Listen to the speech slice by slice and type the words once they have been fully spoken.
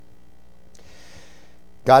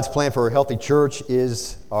God's plan for a healthy church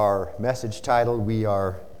is our message title. We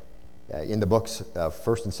are in the books of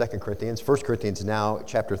 1st and 2nd Corinthians. 1 Corinthians now,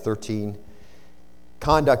 chapter 13,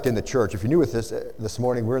 conduct in the church. If you're new with this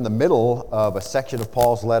morning, we're in the middle of a section of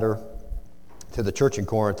Paul's letter to the church in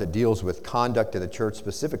Corinth that deals with conduct in the church,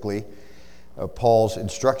 specifically Paul's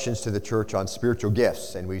instructions to the church on spiritual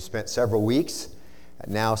gifts. And we've spent several weeks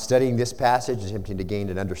now studying this passage, attempting to gain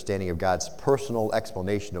an understanding of God's personal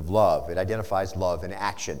explanation of love. It identifies love in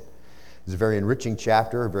action. It's a very enriching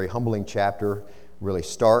chapter, a very humbling chapter, really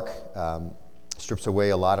stark, strips away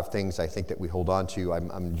a lot of things I think that we hold on to. I'm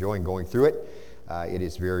enjoying going through it. It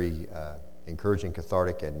is very encouraging,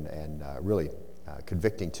 cathartic, and really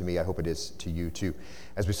convicting to me. I hope it is to you too.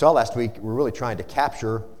 As we saw last week, we're really trying to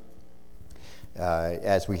capture,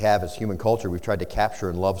 as we have as human culture, we've tried to capture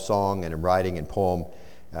in love song and in writing and poem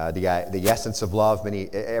the essence of love.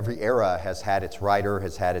 Every era has had its writer,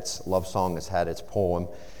 has had its love song, has had its poem.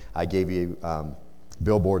 I gave you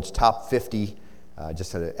Billboard's top 50,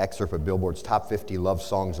 just an excerpt of Billboard's top 50 love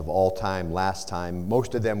songs of all time last time.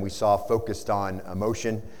 Most of them we saw focused on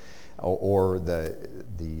emotion or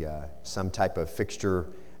the some type of fixture,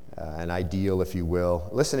 an ideal, if you will.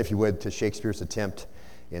 Listen, if you would, to Shakespeare's attempt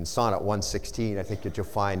in Sonnet 116. I think that you'll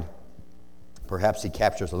find perhaps he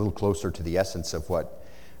captures a little closer to the essence of what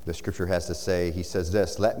the scripture has to say. He says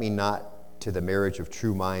this: "Let me not to the marriage of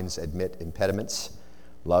true minds admit impediments.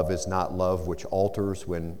 Love is not love which alters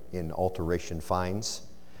when in alteration finds,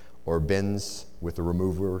 or bends with the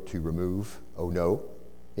remover to remove. Oh no,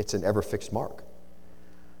 it's an ever fixed mark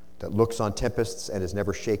that looks on tempests and is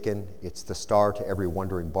never shaken. It's the star to every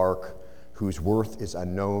wandering bark, whose worth is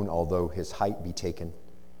unknown although his height be taken.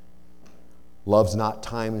 Love's not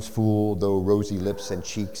time's fool, though rosy lips and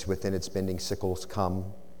cheeks within its bending sickles come.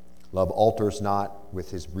 Love alters not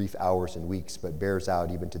with his brief hours and weeks, but bears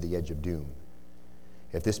out even to the edge of doom.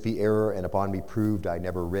 If this be error and upon me proved, I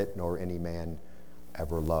never writ nor any man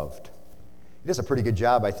ever loved." He does a pretty good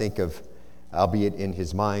job, I think, of, albeit in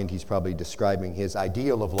his mind, he's probably describing his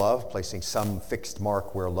ideal of love, placing some fixed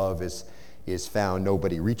mark where love is found.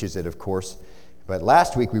 Nobody reaches it, of course. But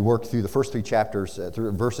last week we worked through the first three chapters,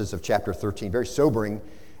 through verses of chapter 13, very sobering,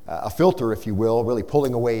 a filter, if you will, really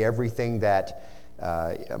pulling away everything that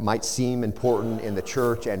might seem important in the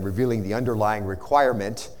church and revealing the underlying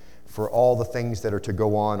requirement for all the things that are to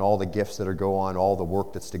go on, all the gifts that are to go on, all the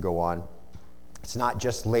work that's to go on. It's not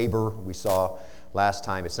just labor, we saw last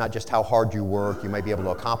time. It's not just how hard you work. You might be able to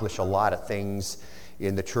accomplish a lot of things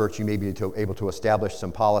in the church. You may be able to establish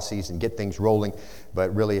some policies and get things rolling,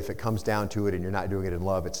 but really if it comes down to it and you're not doing it in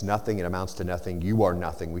love, it's nothing. It amounts to nothing. You are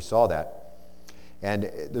nothing. We saw that. And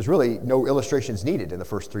there's really no illustrations needed in the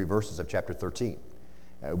first three verses of chapter 13.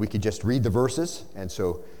 We could just read the verses, and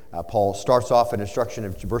so Paul starts off an instruction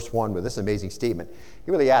of verse 1 with this amazing statement.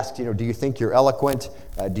 He really asks, do you think you're eloquent?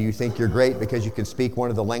 Do you think you're great because you can speak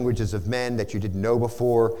one of the languages of men that you didn't know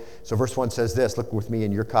before? So verse 1 says this, look with me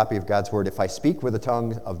in your copy of God's Word. "If I speak with the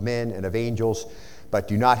tongue of men and of angels, but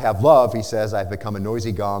do not have love," he says, "I've become a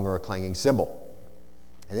noisy gong or a clanging cymbal."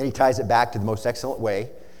 And then he ties it back to the most excellent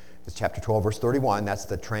way. It's chapter 12, verse 31. That's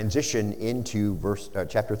the transition into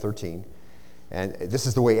chapter 13. And this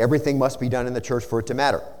is the way everything must be done in the church for it to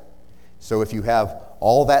matter. So if you have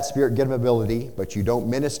all that Spirit-given ability, but you don't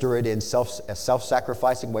minister it in a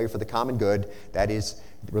self-sacrificing way for the common good, that is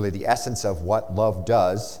really the essence of what love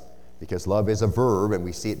does, because love is a verb, and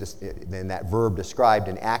we see it in that verb described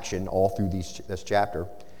in action all through this chapter.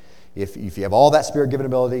 If you have all that Spirit-given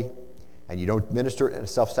ability, and you don't minister it in a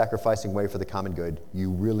self-sacrificing way for the common good,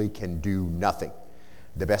 you really can do nothing.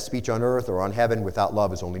 The best speech on earth or on heaven without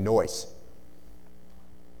love is only noise.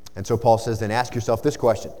 And so Paul says, then ask yourself this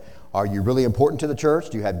question: are you really important to the church?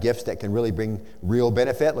 Do you have gifts that can really bring real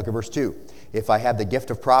benefit? Look at verse 2. "If I have the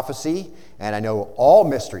gift of prophecy, and I know all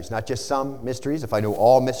mysteries," not just some mysteries, "if I know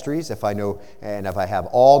all mysteries, if I have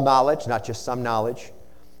all knowledge," not just some knowledge,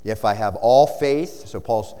 "if I have all faith," so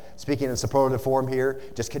Paul's speaking in superlative form here,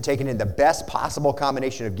 just taking in the best possible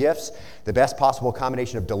combination of gifts, the best possible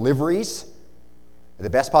combination of deliveries, the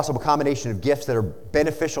best possible combination of gifts that are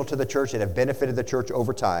beneficial to the church, that have benefited the church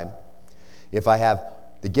over time. "If I have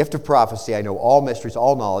the gift of prophecy, I know all mysteries,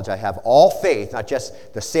 all knowledge, I have all faith," not just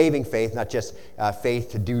the saving faith, not just faith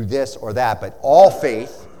to do this or that, but all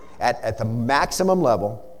faith at the maximum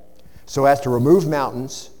level, "so as to remove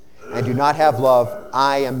mountains, and do not have love,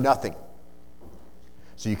 I am nothing."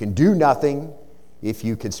 So you can do nothing if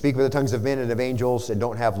you can speak with the tongues of men and of angels and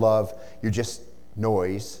don't have love. You're just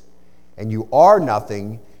noise. And you are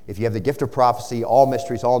nothing if you have the gift of prophecy, all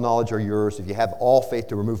mysteries, all knowledge are yours. If you have all faith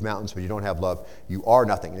to remove mountains, but you don't have love, you are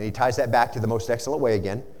nothing. And he ties that back to the most excellent way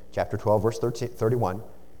again, chapter 12, verse 31.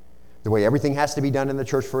 the way everything has to be done in the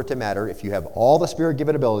church for it to matter, if you have all the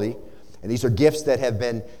Spirit-given ability, and these are gifts that have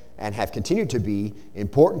been and have continued to be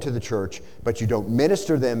important to the church, but you don't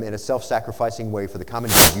minister them in a self-sacrificing way for the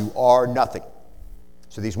common good, you are nothing.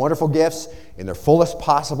 So these wonderful gifts, in their fullest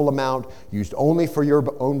possible amount, used only for your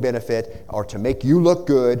own benefit, or to make you look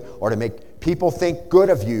good, or to make people think good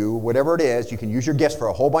of you, whatever it is. You can use your gifts for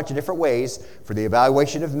a whole bunch of different ways, for the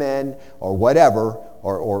evaluation of men, or whatever,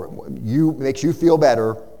 or makes you feel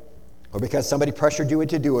better, or because somebody pressured you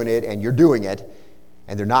into doing it, and you're doing it,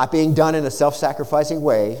 and they're not being done in a self-sacrificing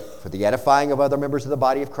way for the edifying of other members of the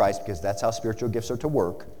body of Christ, because that's how spiritual gifts are to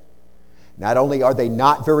work. Not only are they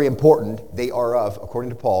not very important, they are of, according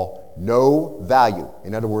to Paul, no value.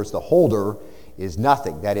 In other words, the holder is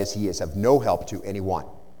nothing. That is, he is of no help to anyone.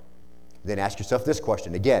 Then ask yourself this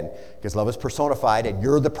question again, because love is personified and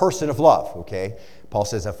you're the person of love, okay? Paul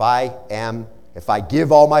says, if I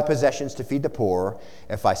give all my possessions to feed the poor,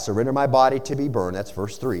 if I surrender my body to be burned, that's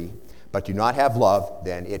verse 3, but do not have love,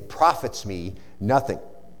 then it profits me nothing.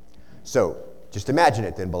 So, just imagine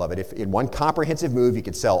it then, beloved. If in one comprehensive move you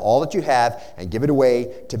could sell all that you have and give it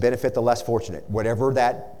away to benefit the less fortunate, whatever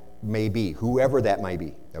that may be, whoever that may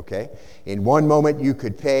be, okay? In one moment you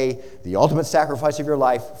could pay the ultimate sacrifice of your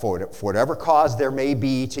life for whatever cause there may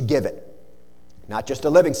be to give it. Not just a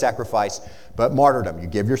living sacrifice, but martyrdom. You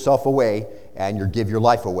give yourself away and you give your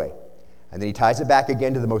life away. And then he ties it back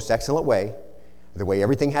again to the most excellent way, the way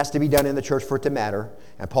everything has to be done in the church for it to matter.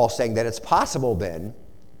 And Paul's saying that it's possible then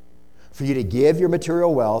for you to give your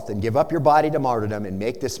material wealth and give up your body to martyrdom and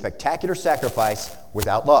make this spectacular sacrifice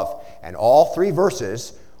without love. And all three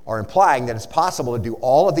verses are implying that it's possible to do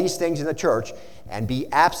all of these things in the church and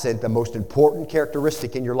be absent the most important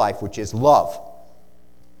characteristic in your life, which is love.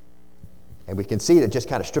 And we can see that just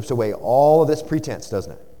kind of strips away all of this pretense,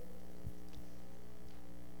 doesn't it?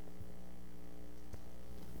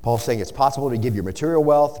 Paul's saying it's possible to give your material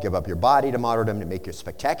wealth, give up your body to martyrdom, to make a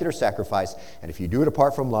spectacular sacrifice, and if you do it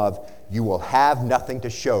apart from love, you will have nothing to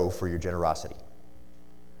show for your generosity.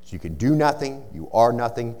 So you can do nothing, you are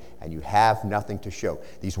nothing, and you have nothing to show.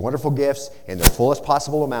 These wonderful gifts, in their fullest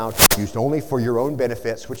possible amount, used only for your own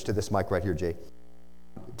benefit. Switch to this mic right here, Jay.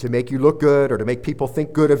 To make you look good or to make people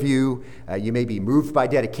think good of you. You may be moved by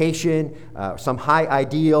dedication, some high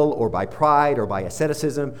ideal, or by pride, or by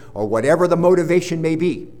asceticism, or whatever the motivation may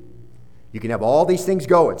be. You can have all these things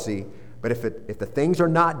going, see? But if the things are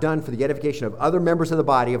not done for the edification of other members of the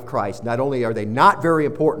body of Christ, not only are they not very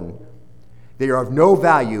important, they are of no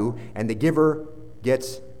value, and the giver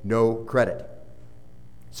gets no credit.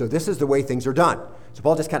 So this is the way things are done. So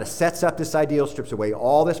Paul just kind of sets up this ideal, strips away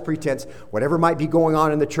all this pretense, whatever might be going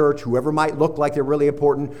on in the church, whoever might look like they're really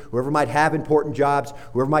important, whoever might have important jobs,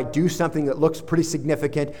 whoever might do something that looks pretty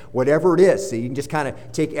significant, whatever it is. So you can just kind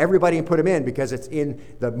of take everybody and put them in because it's in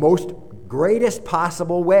the most greatest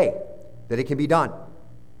possible way that it can be done.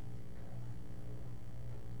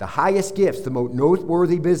 The highest gifts, the most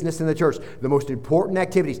noteworthy business in the church, the most important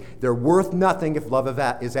activities, they're worth nothing if love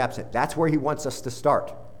is absent. That's where he wants us to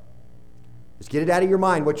start. Just get it out of your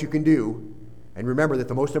mind what you can do, and remember that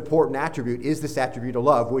the most important attribute is this attribute of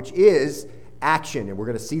love, which is action, and we're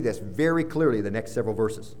going to see this very clearly in the next several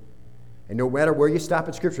verses. And no matter where you stop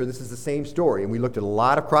in Scripture, this is the same story, and we looked at a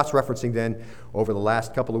lot of cross-referencing then over the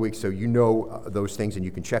last couple of weeks, so you know those things, and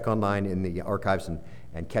you can check online in the archives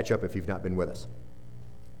and catch up if you've not been with us.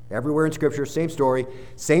 Everywhere in Scripture, same story,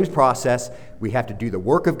 same process. We have to do the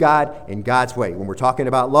work of God in God's way. When we're talking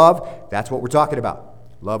about love, that's what we're talking about.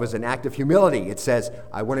 Love is an act of humility. It says,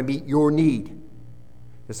 I want to meet your need.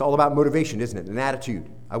 It's all about motivation, isn't it? An attitude.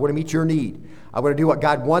 I want to meet your need. I want to do what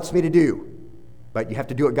God wants me to do. But you have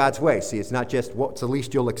to do it God's way. See, it's not just what's the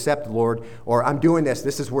least you'll accept, Lord, or I'm doing this.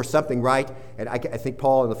 This is worth something, right? And I think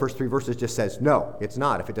Paul in the first three verses just says, no, it's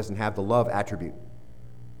not if it doesn't have the love attribute.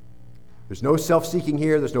 There's no self-seeking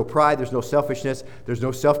here. There's no pride. There's no selfishness. There's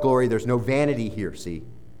no self-glory. There's no vanity here, see?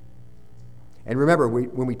 And remember,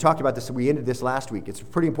 when we talked about this, we ended this last week. It's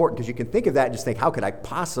pretty important because you can think of that and just think, how could I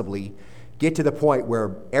possibly get to the point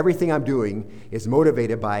where everything I'm doing is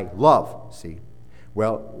motivated by love, see?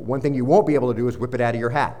 Well, one thing you won't be able to do is whip it out of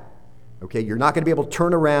your hat. Okay, you're not going to be able to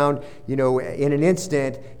turn around, in an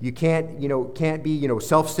instant. You can't be,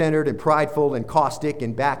 self-centered and prideful and caustic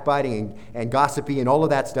and backbiting and gossipy and all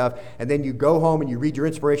of that stuff. And then you go home and you read your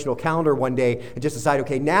inspirational calendar one day and just decide,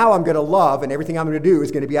 okay, now I'm going to love and everything I'm going to do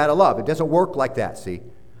is going to be out of love. It doesn't work like that, see?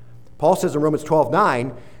 Paul says in Romans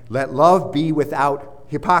 12:9, let love be without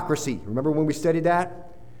hypocrisy. Remember when we studied that?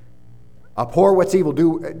 Abhor what's evil,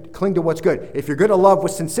 cling to what's good. If you're going to love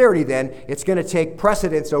with sincerity, then it's going to take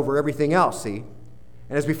precedence over everything else, see?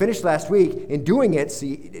 And as we finished last week, in doing it,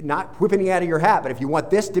 see, not whipping it out of your hat, but if you want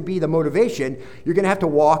this to be the motivation, you're going to have to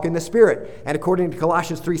walk in the Spirit. And according to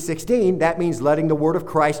Colossians 3:16, that means letting the word of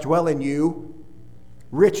Christ dwell in you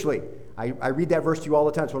richly. I read that verse to you all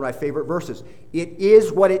the time. It's one of my favorite verses. It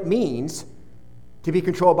is what it means to be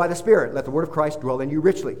controlled by the Spirit. Let the word of Christ dwell in you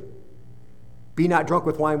richly. Be not drunk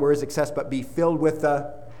with wine where is excess, but be filled with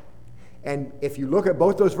the... And if you look at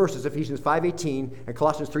both those verses, Ephesians 5:18 and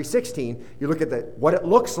Colossians 3:16, you look at what it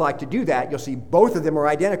looks like to do that, you'll see both of them are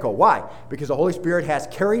identical. Why? Because the Holy Spirit has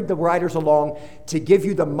carried the writers along to give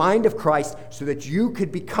you the mind of Christ so that you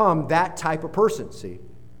could become that type of person, see?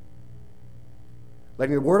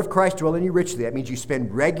 Letting the word of Christ dwell in you richly. That means you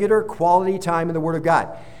spend regular quality time in the word of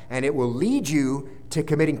God. And it will lead you to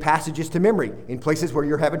committing passages to memory in places where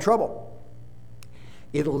you're having trouble.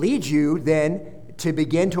 It'll lead you then to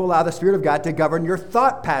begin to allow the Spirit of God to govern your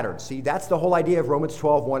thought patterns. See, that's the whole idea of Romans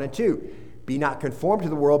 12:1 and 2. Be not conformed to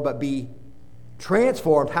the world, but be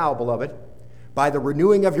transformed. How, beloved? By the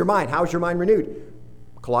renewing of your mind. How is your mind renewed?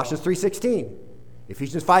 Colossians 3:16.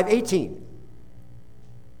 Ephesians 5:18.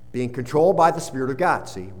 Being controlled by the Spirit of God,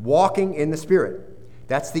 see? Walking in the Spirit.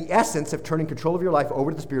 That's the essence of turning control of your life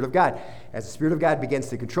over to the Spirit of God. As the Spirit of God begins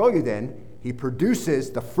to control you then, He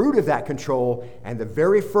produces the fruit of that control, and the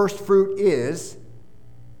very first fruit is,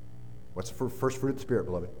 what's the first fruit of the Spirit,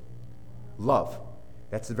 beloved? Love.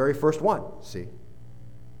 That's the very first one, see?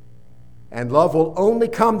 And love will only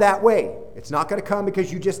come that way. It's not going to come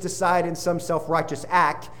because you just decide in some self-righteous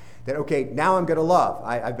act that, okay, now I'm going to love.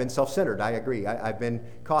 I've been self-centered. I agree. I've been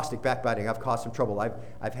caustic, backbiting. I've caused some trouble.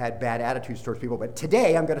 I've had bad attitudes towards people. But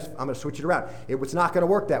today, I'm going to switch it around. It's not going to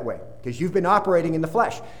work that way because you've been operating in the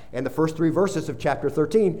flesh. And the first 3 verses of chapter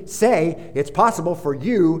 13 say it's possible for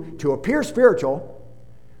you to appear spiritual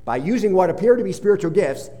by using what appear to be spiritual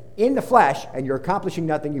gifts in the flesh, and you're accomplishing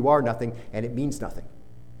nothing, you are nothing, and it means nothing.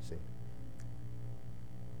 See?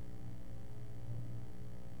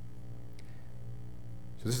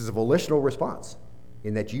 So this is a volitional response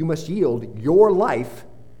in that you must yield your life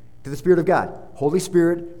to the Spirit of God. Holy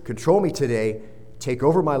Spirit, control me today. Take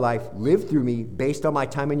over my life. Live through me based on my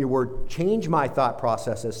time in your word. Change my thought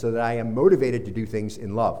processes so that I am motivated to do things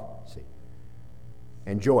in love. See?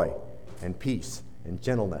 And joy and peace and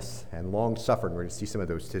gentleness and long-suffering. We're going to see some of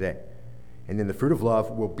those today. And then the fruit of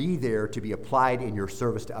love will be there to be applied in your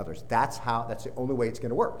service to others. That's the only way it's going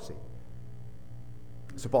to work. See?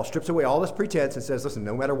 So Paul strips away all this pretense and says, listen,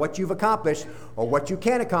 no matter what you've accomplished or what you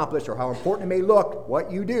can accomplish or how important it may look,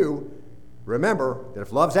 what you do, remember that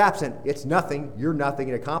if love's absent, it's nothing, you're nothing,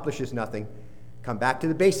 it accomplishes nothing. Come back to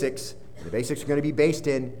the basics. And the basics are going to be based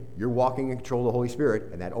in you're walking in control of the Holy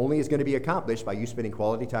Spirit, and that only is going to be accomplished by you spending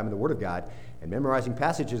quality time in the Word of God and memorizing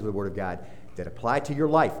passages of the Word of God that apply to your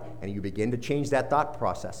life, and you begin to change that thought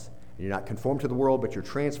process. And you're not conformed to the world, but you're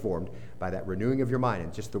transformed by that renewing of your mind.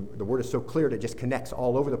 And just the Word is so clear that it just connects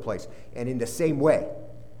all over the place. And in the same way,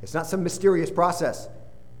 it's not some mysterious process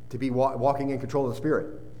to be walking in control of the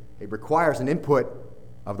Spirit. It requires an input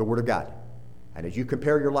of the Word of God. And as you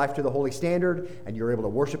compare your life to the holy standard, and you're able to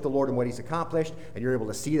worship the Lord and what He's accomplished, and you're able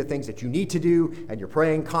to see the things that you need to do, and you're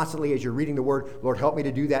praying constantly as you're reading the Word, Lord, help me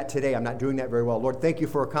to do that today. I'm not doing that very well. Lord, thank you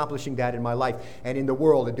for accomplishing that in my life and in the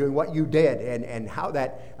world and doing what you did and how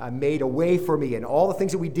that made a way for me and all the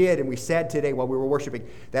things that we did and we said today while we were worshiping.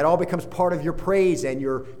 That all becomes part of your praise and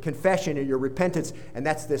your confession and your repentance, and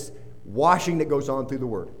that's this washing that goes on through the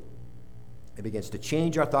Word. It begins to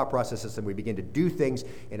change our thought processes, and we begin to do things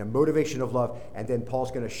in a motivation of love. And then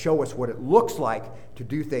Paul's going to show us what it looks like to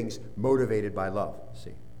do things motivated by love.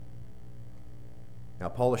 See? Now,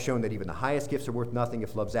 Paul has shown that even the highest gifts are worth nothing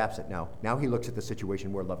if love's absent. Now he looks at the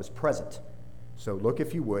situation where love is present. So look,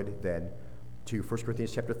 if you would, then, to 1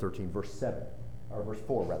 Corinthians chapter 13, verse 7, or verse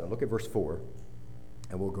 4, rather. Look at verse 4,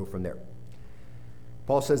 and we'll go from there.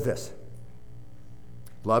 Paul says this: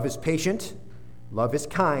 love is patient. Love is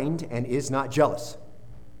kind and is not jealous.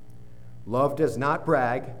 Love does not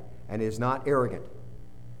brag and is not arrogant.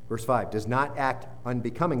 Verse 5, does not act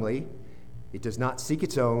unbecomingly. It does not seek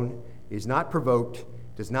its own, is not provoked,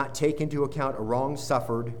 does not take into account a wrong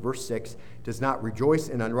suffered. Verse 6, does not rejoice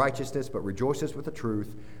in unrighteousness, but rejoices with the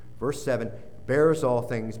truth. Verse 7, bears all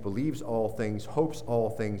things, believes all things, hopes all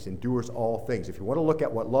things, endures all things. If you want to look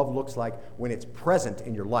at what love looks like when it's present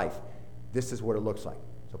in your life, this is what it looks like.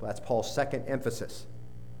 So that's Paul's second emphasis.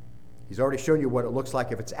 He's already shown you what it looks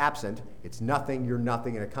like if it's absent. It's nothing, you're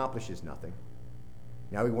nothing, and accomplishes nothing.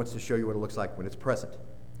 Now he wants to show you what it looks like when it's present.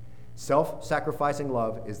 Self-sacrificing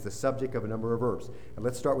love is the subject of a number of verbs. And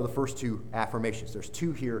let's start with the first 2 affirmations. There's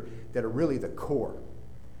 2 here that are really the core.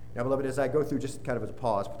 Now, beloved, as I go through, just kind of as a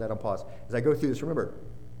pause, put that on pause. As I go through this, remember,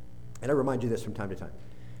 And I remind you this from time to time.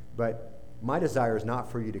 But my desire is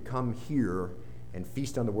not for you to come here and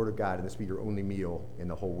feast on the Word of God and this be your only meal in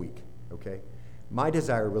the whole week, okay? My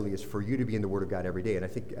desire really is for you to be in the Word of God every day, and I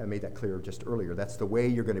think I made that clear just earlier. That's the way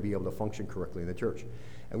you're going to be able to function correctly in the church.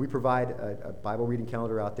 And we provide a Bible reading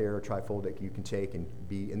calendar out there, a trifold that you can take and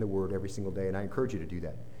be in the Word every single day, and I encourage you to do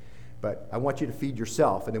that. But I want you to feed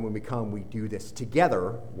yourself, and then when we come, we do this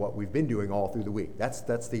together, what we've been doing all through the week. That's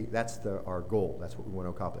our goal. That's what we want to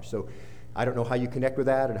accomplish. So I don't know how you connect with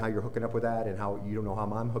that and how you're hooking up with that and how you don't know how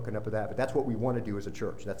I'm hooking up with that, but that's what we want to do as a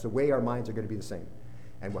church. That's the way our minds are going to be the same.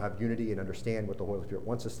 And we'll have unity and understand what the Holy Spirit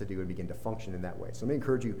wants us to do and begin to function in that way. So let me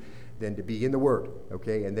encourage you then to be in the Word,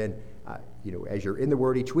 okay? And then, as you're in the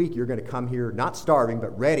Word each week, you're going to come here not starving,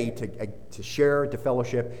 but ready to share, to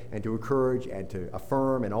fellowship, and to encourage, and to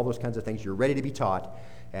affirm, and all those kinds of things. You're ready to be taught,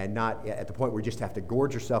 and not at the point where you just have to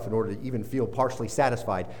gorge yourself in order to even feel partially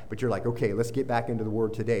satisfied, but you're like, okay, let's get back into the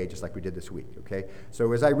Word today, just like we did this week, okay?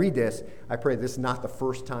 So as I read this, I pray this is not the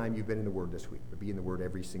first time you've been in the Word this week, but be in the Word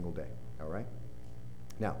every single day, all right?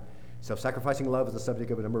 Now, self-sacrificing love is the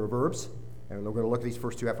subject of a number of verbs, and we're going to look at these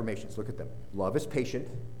first two affirmations. Look at them. Love is patient,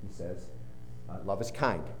 he says. Love is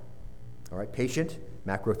kind. All right, patient,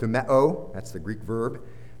 makrothumeo, that's the Greek verb.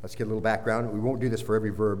 Let's get a little background. We won't do this for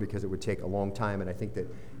every verb because it would take a long time, and I think that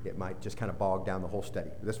it might just kind of bog down the whole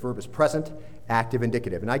study. This verb is present, active,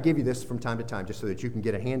 indicative. And I give you this from time to time just so that you can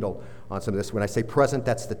get a handle on some of this. When I say present,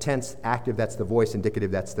 that's the tense, active, that's the voice,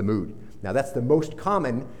 indicative, that's the mood. Now, that's the most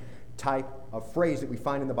common type of phrase that we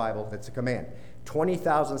find in the Bible that's a command.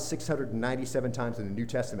 20,697 times in the New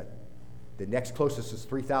Testament. The next closest is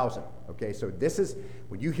 3,000. Okay, so this is,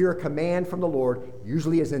 when you hear a command from the Lord,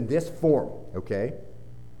 usually is in this form, okay?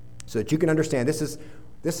 So that you can understand this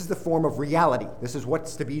is the form of reality. This is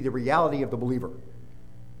what's to be the reality of the believer.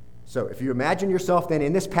 So if you imagine yourself then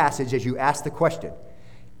in this passage as you ask the question,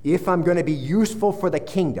 if I'm going to be useful for the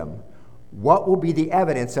kingdom, what will be the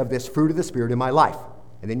evidence of this fruit of the Spirit in my life?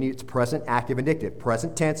 And then it's present, active, indicative.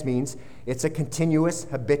 Present tense means it's a continuous,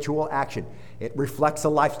 habitual action. It reflects a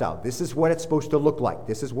lifestyle. This is what it's supposed to look like.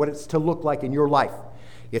 This is what it's to look like in your life.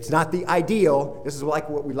 It's not the ideal. This is like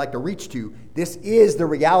what we'd like to reach to. This is the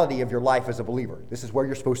reality of your life as a believer. This is where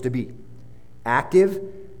you're supposed to be. Active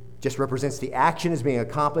just represents the action as being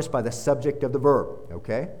accomplished by the subject of the verb,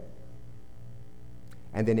 okay?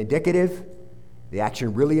 And then indicative, the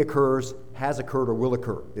action really occurs, has occurred, or will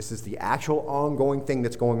occur. This is the actual ongoing thing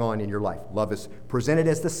that's going on in your life. Love is presented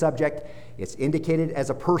as the subject, it's indicated as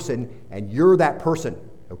a person, and you're that person,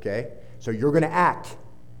 okay? So you're going to act.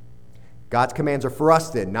 God's commands are for us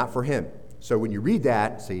then, not for him. So when you read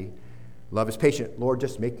that, see, love is patient. Lord,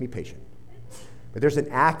 just make me patient. But there's an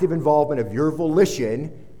active involvement of your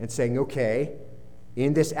volition and saying, okay,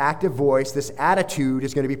 in this active voice, this attitude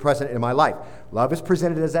is going to be present in my life. Love is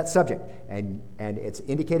presented as that subject, and it's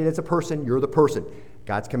indicated as a person. You're the person.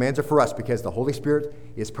 God's commands are for us because the Holy Spirit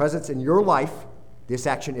is present in your life. This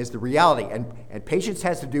action is the reality. And patience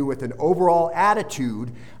has to do with an overall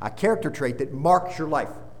attitude, a character trait that marks your life.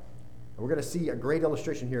 And we're going to see a great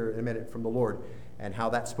illustration here in a minute from the Lord and how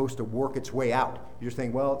that's supposed to work its way out. You're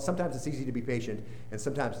saying, well, sometimes it's easy to be patient, and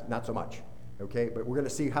sometimes not so much. Okay, but we're going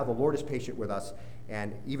to see how the Lord is patient with us,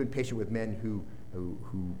 and even patient with men who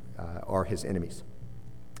are his enemies.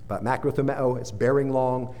 But makrothumeo, it's bearing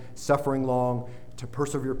long, suffering long, to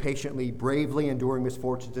persevere patiently, bravely enduring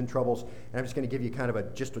misfortunes and troubles. And I'm just going to give you kind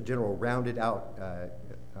of just a general rounded out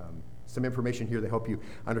some information here to help you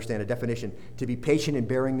understand a definition. To be patient in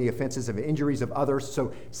bearing the offenses and injuries of others.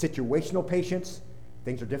 So situational patience.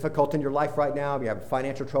 Things are difficult in your life right now. You have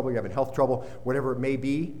financial trouble, you're having health trouble, whatever it may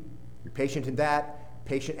be. You're patient in that.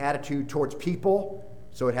 Patient attitude towards people.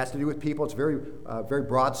 So it has to do with people. It's very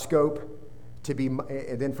broad scope.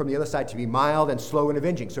 And then from the other side, to be mild and slow in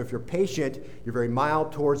avenging. So if you're patient, you're very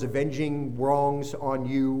mild towards avenging wrongs on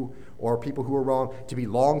you or people who are wrong. To be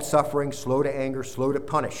long-suffering, slow to anger, slow to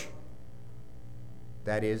punish.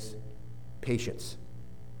 That is patience.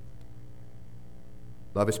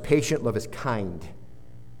 Love is patient. Love is kind.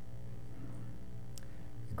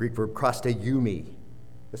 The Greek verb krasteumi.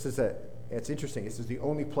 It's interesting. This is the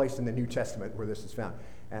only place in the New Testament where this is found.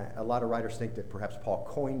 A lot of writers think that perhaps Paul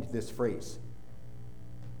coined this phrase.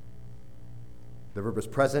 The verb is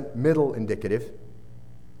present, middle indicative.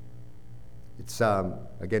 It's,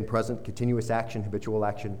 again, present, continuous action, habitual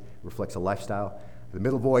action, reflects a lifestyle. The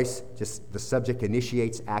middle voice, just the subject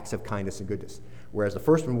initiates acts of kindness and goodness. Whereas the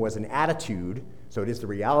first one was an attitude, so it is the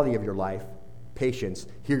reality of your life, patience.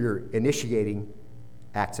 Here you're initiating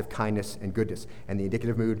acts of kindness and goodness. And the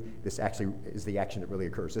indicative mood, this actually is the action that really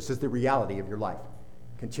occurs. This is the reality of your life.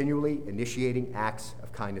 Continually initiating acts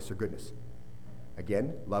of kindness or goodness.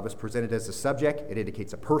 Again, love is presented as a subject. It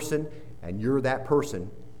indicates a person, and you're that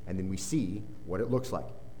person. And then we see what it looks like.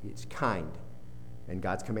 It's kind. And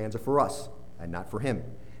God's commands are for us and not for him.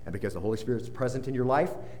 And because the Holy Spirit is present in your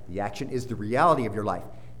life, the action is the reality of your life.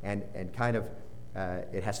 And kind of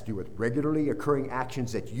it has to do with regularly occurring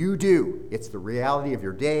actions that you do. It's the reality of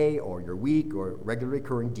your day or your week or regularly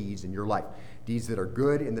occurring deeds in your life. Deeds that are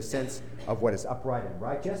good in the sense of what is upright and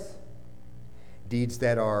righteous. Deeds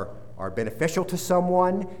that are beneficial to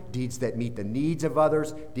someone. Deeds that meet the needs of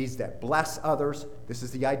others. Deeds that bless others. This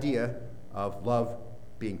is the idea of love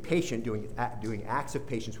being patient, doing acts of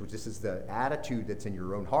patience, which this is the attitude that's in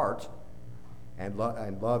your own heart. And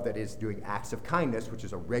love that is doing acts of kindness, which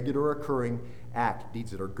is a regular occurring act.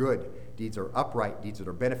 Deeds that are good, deeds that are upright, deeds that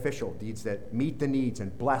are beneficial, deeds that meet the needs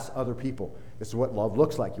and bless other people. This is what love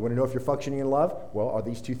looks like. You want to know if you're functioning in love? Well, are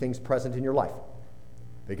these two things present in your life?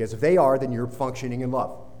 Because if they are, then you're functioning in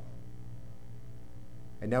love.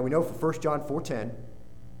 And now we know for 1 John 4:10,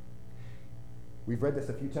 we've read this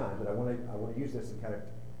a few times, but I want to use this and kind of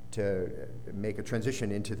to make a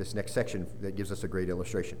transition into this next section that gives us a great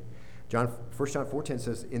illustration. 1 John 4:10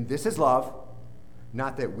 says, "And this is love,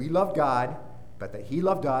 not that we loved God, but that he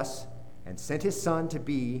loved us and sent his Son to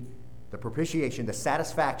be the propitiation, the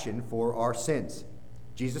satisfaction for our sins."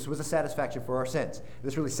 Jesus was a satisfaction for our sins.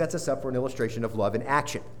 This really sets us up for an illustration of love in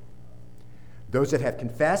action. Those that have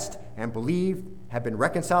confessed and believed have been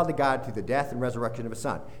reconciled to God through the death and resurrection of his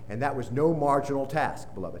Son. And that was no marginal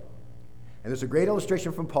task, beloved. And there's a great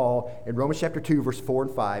illustration from Paul in Romans chapter 2, verse 4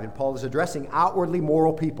 and 5. And Paul is addressing outwardly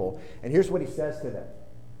moral people. And here's what he says to them.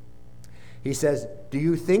 He says, "Do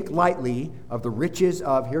you think lightly of the riches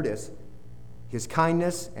of," here it is, "his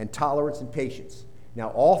kindness and tolerance and patience?" Now,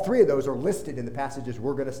 all three of those are listed in the passages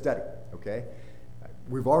we're going to study, okay?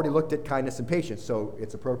 We've already looked at kindness and patience, so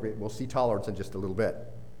it's appropriate. We'll see tolerance in just a little bit.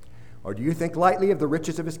 "Or do you think lightly of the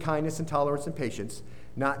riches of his kindness and tolerance and patience,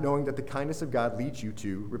 not knowing that the kindness of God leads you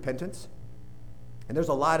to repentance?" And there's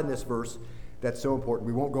a lot in this verse that's so important.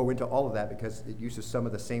 We won't go into all of that because it uses some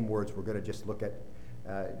of the same words we're going to just look at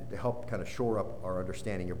to help kind of shore up our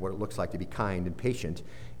understanding of what it looks like to be kind and patient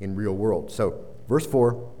in real world. So verse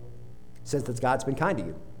 4 says that God's been kind to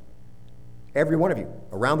you, every one of you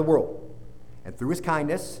around the world. And through his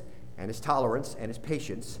kindness and his tolerance and his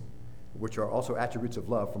patience, which are also attributes of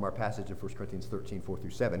love from our passage in 1 Corinthians 13, 4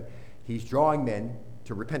 through 7, he's drawing men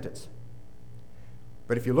to repentance.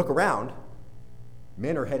 But if you look around,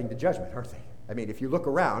 men are heading to judgment, aren't they? I mean, if you look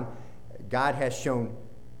around, God has shown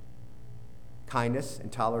kindness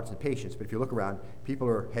and tolerance and patience. But if you look around, people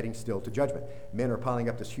are heading still to judgment. Men are piling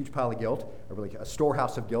up this huge pile of guilt, or really a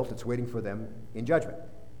storehouse of guilt that's waiting for them in judgment.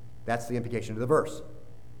 That's the implication of the verse.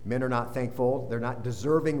 Men are not thankful. They're not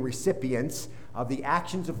deserving recipients of the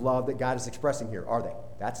actions of love that God is expressing here, are they?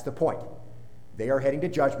 That's the point. They are heading to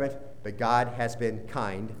judgment, but God has been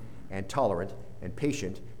kind and tolerant and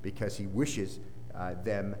patient because he wishes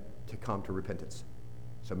them to come to repentance.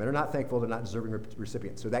 So men are not thankful, they're not deserving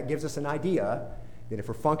recipients. So that gives us an idea that if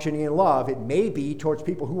we're functioning in love, it may be towards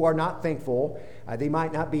people who are not thankful. They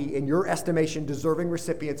might not be, in your estimation, deserving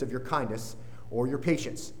recipients of your kindness or your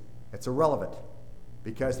patience. It's irrelevant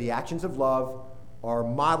because the actions of love are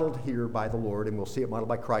modeled here by the Lord, and we'll see it modeled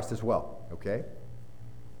by Christ as well, okay?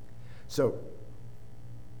 So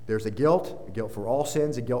there's a guilt for all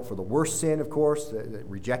sins, a guilt for the worst sin, of course,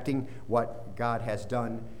 rejecting what God has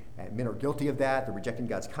done. And men are guilty of that. They're rejecting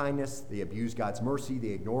God's kindness. They abuse God's mercy. They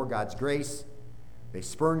ignore God's grace. They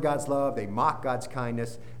spurn God's love. They mock God's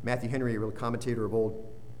kindness. Matthew Henry, a real commentator of old,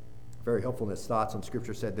 very helpful in his thoughts on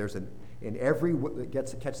Scripture, said in every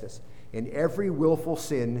willful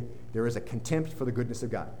sin, there is a contempt for the goodness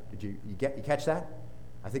of God. Did you catch that?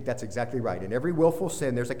 I think that's exactly right. In every willful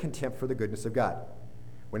sin, there's a contempt for the goodness of God.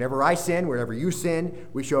 Whenever I sin, whenever you sin,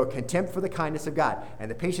 we show a contempt for the kindness of God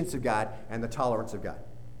and the patience of God and the tolerance of God.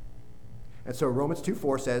 And so Romans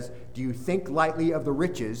 2:4 says, "Do you think lightly of the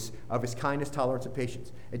riches of his kindness, tolerance, and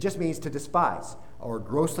patience?" It just means to despise or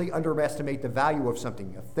grossly underestimate the value of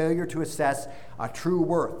something, a failure to assess a true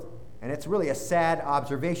worth. And it's really a sad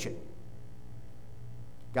observation.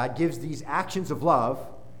 God gives these actions of love,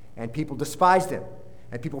 and people despise them,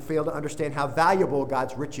 and people fail to understand how valuable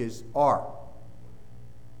God's riches are.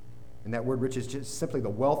 And that word riches is just simply the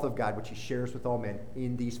wealth of God, which he shares with all men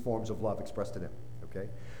in these forms of love expressed to them. Okay?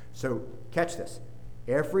 So catch this.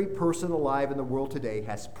 Every person alive in the world today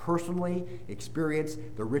has personally experienced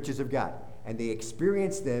the riches of God, and they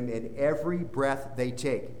experience them in every breath they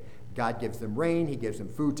take. God gives them rain, he gives them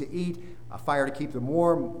food to eat, a fire to keep them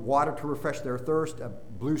warm, water to refresh their thirst, a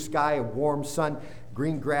blue sky, a warm sun,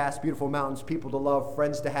 green grass, beautiful mountains, people to love,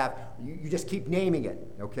 friends to have. You just keep naming it,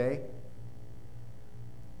 okay?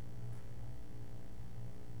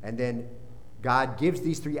 And then God gives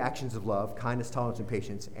these three actions of love, kindness, tolerance, and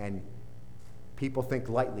patience, and people think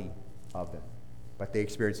lightly of them, but they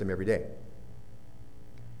experience them every day.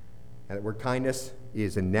 And the word kindness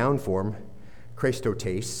is in noun form,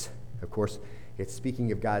 Christotes. Of course, it's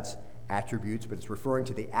speaking of God's attributes, but it's referring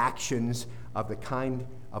to the actions of the kind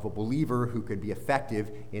of a believer who could be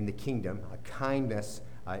effective in the kingdom. A kindness,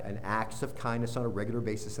 an acts of kindness on a regular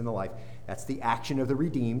basis in the life. That's the action of the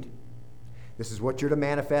redeemed. This is what you're to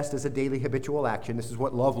manifest as a daily habitual action. This is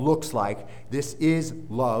what love looks like. This is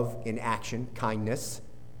love in action, kindness.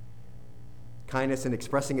 Kindness in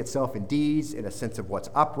expressing itself in deeds, in a sense of what's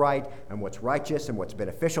upright and what's righteous and what's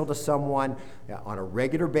beneficial to someone on a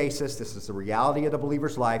regular basis. This is the reality of the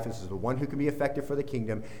believer's life. This is the one who can be effective for the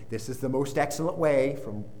kingdom. This is the most excellent way,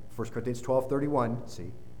 from 1 Corinthians 12:31,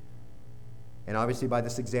 see. And obviously by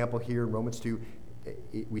this example here in Romans 2,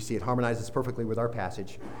 we see it harmonizes perfectly with our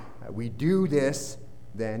passage. We do this,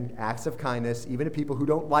 then, acts of kindness, even to people who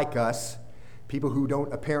don't like us, people who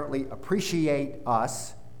don't apparently appreciate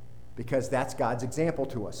us, because that's God's example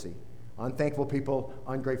to us, see. Unthankful people,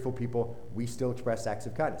 ungrateful people, we still express acts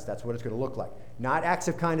of kindness. That's what it's going to look like. Not acts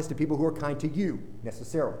of kindness to people who are kind to you,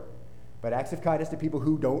 necessarily, but acts of kindness to people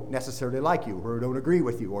who don't necessarily like you, or don't agree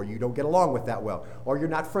with you, or you don't get along with that well, or you're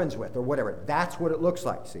not friends with, or whatever. That's what it looks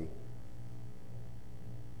like, see.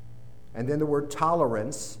 And then the word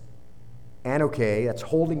tolerance, anoke, that's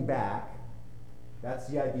holding back. That's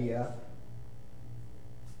the idea.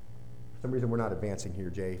 For some reason we're not advancing here,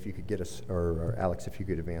 Jay, if you could get us, or Alex, if you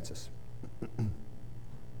could advance us.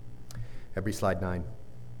 That'd be slide 9.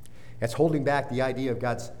 That's holding back, the idea of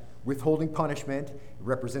God's withholding punishment. It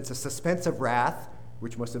represents a suspense of wrath,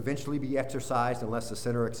 which must eventually be exercised unless the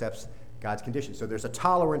sinner accepts God's conditions. So there's a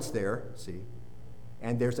tolerance there, see,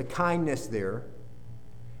 and there's a kindness there.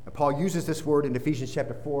 And Paul uses this word in Ephesians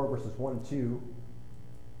chapter 4, verses 1 and 2.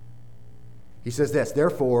 He says this,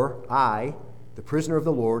 "Therefore, I, the prisoner of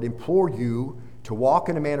the Lord, implore you to walk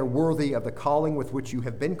in a manner worthy of the calling with which you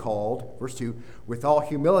have been called," verse 2, "with all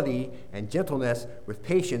humility and gentleness, with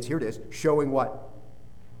patience," here it is, showing what?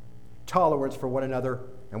 Tolerance for one another.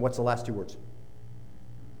 And what's the last two words?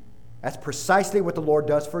 That's precisely what the Lord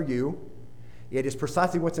does for you. It is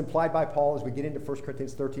precisely what's implied by Paul as we get into 1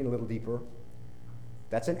 Corinthians 13 a little deeper.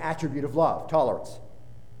 That's an attribute of love, tolerance.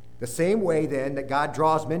 The same way, then, that God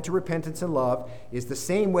draws men to repentance and love is the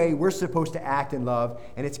same way we're supposed to act in love,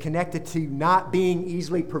 and it's connected to not being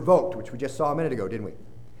easily provoked, which we just saw a minute ago, didn't we?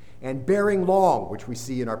 And bearing long, which we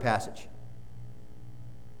see in our passage.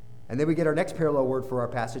 And then we get our next parallel word for our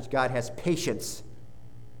passage. God has patience.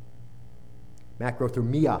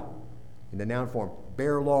 Macrothumia, in the noun form.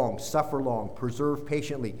 Bear long, suffer long, preserve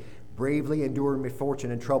patiently, bravely endure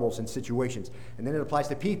misfortune and troubles and situations. And then it applies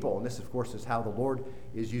to people, and this, of course, is how the Lord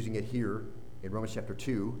is using it here in Romans chapter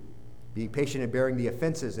 2, being patient and bearing the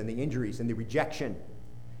offenses and the injuries and the rejection,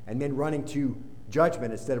 and then running to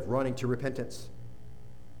judgment instead of running to repentance.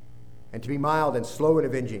 And to be mild and slow in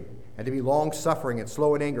avenging, and to be long-suffering and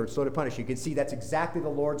slow in anger and slow to punish. You can see that's exactly the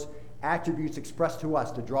Lord's attributes expressed to us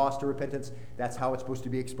to draw us to repentance. That's how it's supposed to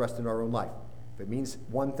be expressed in our own life. If it means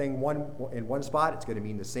one thing in one spot, it's going to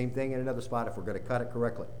mean the same thing in another spot if we're going to cut it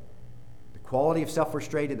correctly. The quality of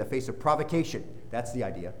self-restraint in the face of provocation, that's the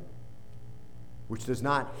idea, which does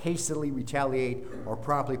not hastily retaliate or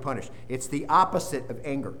promptly punish. It's the opposite of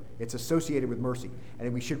anger. It's associated with mercy.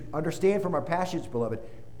 And we should understand from our passage, beloved,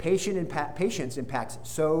 patience impacts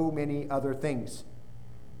so many other things.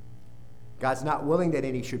 God's not willing that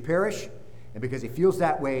any should perish, and because he feels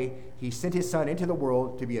that way, he sent his son into the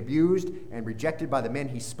world to be abused and rejected by the men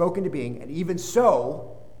he's spoken to being, and even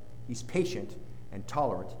so, he's patient and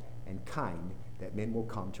tolerant and kind that men will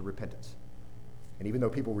come to repentance. And even though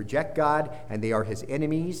people reject God and they are his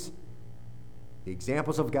enemies, the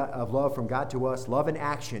examples of love from God to us, love in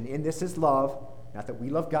action, in this is love, not that we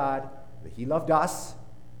love God, but he loved us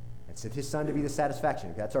and sent his son to be the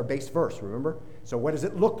satisfaction. That's our base verse, remember? So what does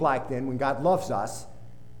it look like then when God loves us?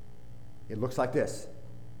 It looks like this: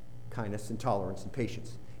 kindness and tolerance and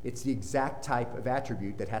patience. It's the exact type of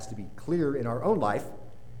attribute that has to be clear in our own life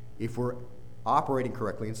if we're operating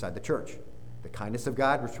correctly inside the church. The kindness of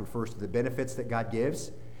God, which refers to the benefits that God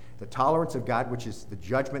gives, the tolerance of God, which is the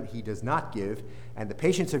judgment he does not give, and the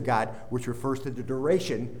patience of God, which refers to the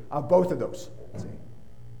duration of both of those. See?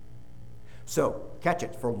 So, catch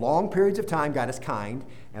it. For long periods of time, God is kind,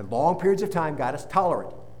 and long periods of time, God is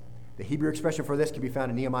tolerant. The Hebrew expression for this can be found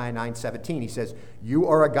in Nehemiah 9:17. He says, "You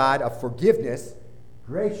are a God of forgiveness,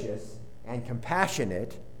 gracious and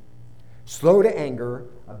compassionate, slow to anger,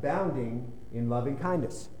 abounding in loving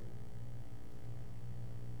kindness."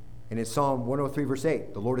 And in Psalm 103, verse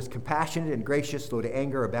 8, the Lord is compassionate and gracious, slow to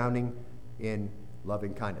anger, abounding in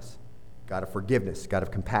loving kindness. God of forgiveness, God of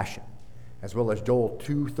compassion. As well as Joel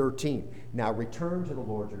 2:13. Now return to the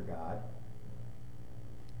Lord your God,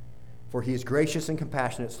 for he is gracious and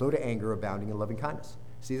compassionate, slow to anger, abounding in loving kindness.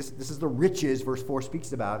 See, this is the riches verse 4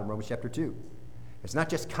 speaks about in Romans chapter 2. It's not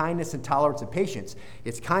just kindness and tolerance and patience.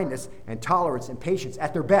 It's kindness and tolerance and patience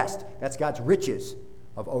at their best. That's God's riches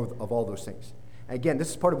of all those things. And again, this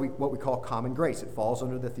is part of what we call common grace. It falls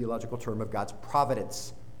under the theological term of God's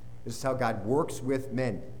providence. This is how God works with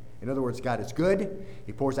men. In other words, God is good.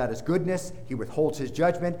 He pours out his goodness. He withholds his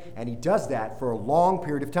judgment. And he does that for a long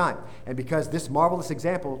period of time. And because this marvelous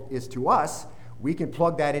example is to us, we can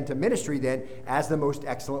plug that into ministry then as the most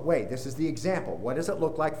excellent way. This is the example. What does it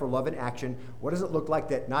look like for love in action? What does it look like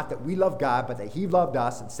that not that we love God, but that he loved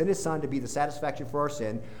us and sent his son to be the satisfaction for our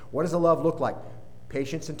sin? What does the love look like?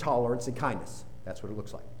 Patience and tolerance and kindness. That's what it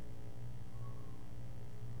looks like.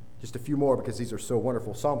 Just a few more because these are so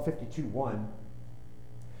wonderful. Psalm 52:1.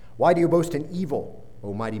 Why do you boast in evil,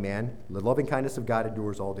 O mighty man? The loving kindness of God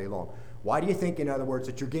endures all day long. Why do you think, in other words,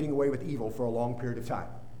 that you're getting away with evil for a long period of time?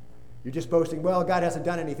 You're just boasting, well, God hasn't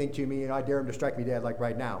done anything to me, and I dare him to strike me dead like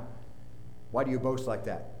right now. Why do you boast like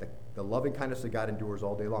that? The loving kindness of God endures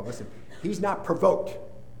all day long. Listen, he's not provoked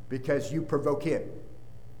because you provoke him.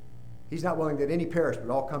 He's not willing that any perish,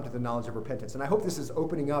 but all come to the knowledge of repentance. And I hope this is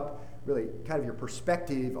opening up really kind of your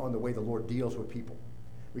perspective on the way the Lord deals with people.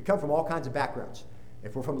 We come from all kinds of backgrounds.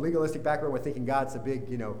 If we're from a legalistic background, we're thinking God's a big,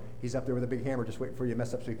 he's up there with a big hammer just waiting for you to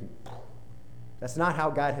mess up so he can. That's not how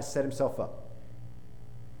God has set himself up.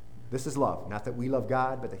 This is love. Not that we love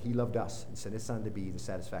God, but that he loved us and sent his son to be the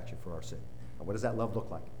satisfaction for our sin. And what does that love look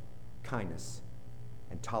like? Kindness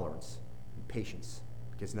and tolerance and patience.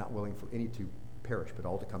 Because he's not willing for any to perish, but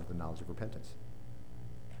all to come to the knowledge of repentance.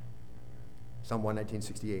 Psalm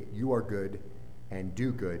 119:68. You are good and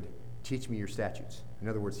do good. Teach me your statutes. In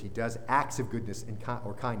other words, he does acts of goodness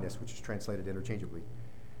or kindness, which is translated interchangeably.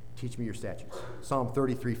 Teach me your statutes. Psalm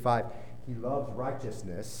 33:5. He loves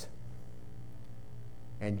righteousness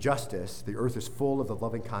and justice. The earth is full of the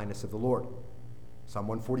loving kindness of the Lord. Psalm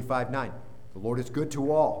 145:9. The Lord is good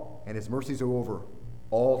to all, and his mercies are over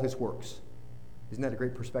all his works. Isn't that a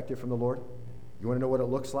great perspective from the Lord? You want to know what it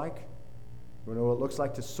looks like? You want to know what it looks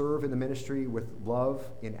like to serve in the ministry with love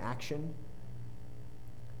in action?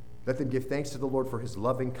 Let them give thanks to the Lord for his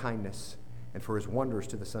loving kindness and for his wonders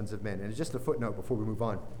to the sons of men. And just a footnote before we move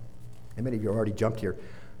on, and many of you already jumped here.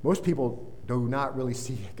 Most people do not really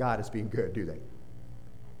see God as being good, do they?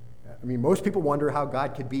 I mean, most people wonder how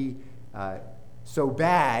God could be so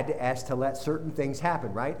bad as to let certain things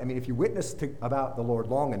happen, right? I mean, if you witness about the Lord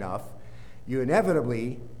long enough, you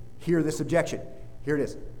inevitably hear this objection. Here it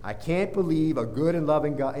is. I can't believe a good and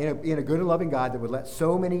loving God, in a good and loving God that would let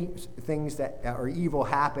so many things that are evil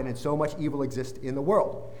happen and so much evil exist in the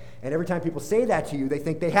world. And every time people say that to you, they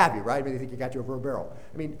think they have you, right? I mean, they think you got you over a barrel.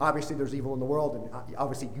 I mean, obviously there's evil in the world, and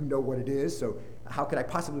obviously you know what it is, so how could I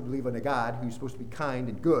possibly believe in a God who's supposed to be kind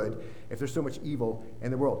and good if there's so much evil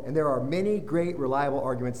in the world? And there are many great, reliable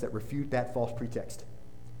arguments that refute that false pretext.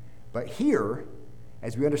 But here,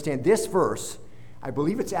 as we understand this verse, I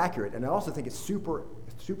believe it's accurate, and I also think it's super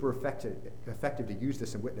effective to use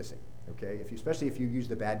this in witnessing, okay? Especially if you use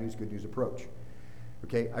the bad news, good news approach.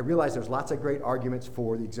 Okay, I realize there's lots of great arguments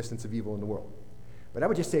for the existence of evil in the world. But I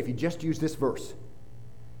would just say if you just use this verse,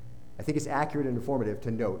 I think it's accurate and informative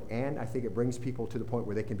to note, and I think it brings people to the point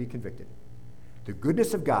where they can be convicted. The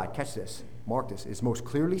goodness of God, catch this, mark this, is most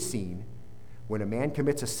clearly seen when a man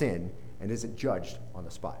commits a sin and isn't judged on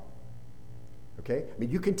the spot. Okay? I mean,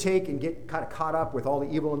 you can take and get kind of caught up with all the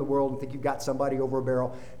evil in the world and think you've got somebody over a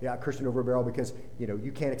barrel, a Christian over a barrel, because,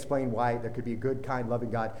 you can't explain why there could be a good, kind, loving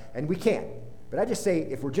God, and we can't. But I just say,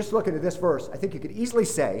 if we're just looking at this verse, I think you could easily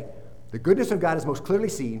say, the goodness of God is most clearly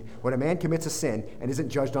seen when a man commits a sin and isn't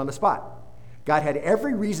judged on the spot. God had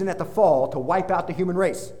every reason at the fall to wipe out the human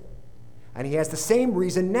race, and he has the same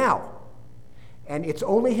reason now. And it's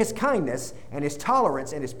only his kindness and his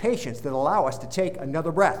tolerance and his patience that allow us to take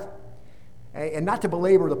another breath. And not to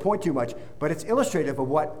belabor the point too much, but it's illustrative of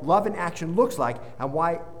what love in action looks like and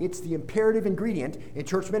why it's the imperative ingredient in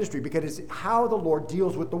church ministry, because it's how the Lord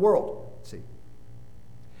deals with the world. See,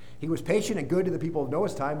 he was patient and good to the people of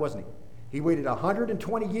Noah's time, wasn't he? He waited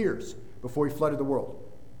 120 years before he flooded the world,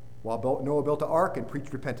 while Noah built the ark and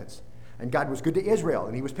preached repentance. And God was good to Israel,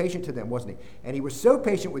 and he was patient to them, wasn't he? And he was so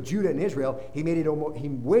patient with Judah and Israel, he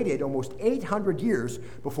waited almost 800 years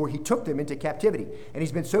before he took them into captivity. And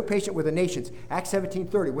he's been so patient with the nations. Acts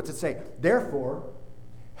 17:30, what's it say? Therefore,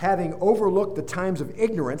 having overlooked the times of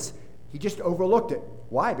ignorance, he just overlooked it.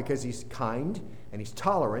 Why? Because he's kind, and he's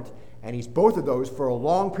tolerant, and he's both of those for a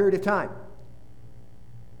long period of time.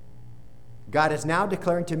 God is now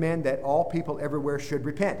declaring to men that all people everywhere should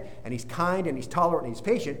repent. And he's kind and he's tolerant and he's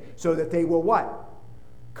patient so that they will what?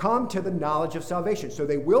 Come to the knowledge of salvation. So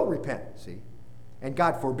they will repent, see? And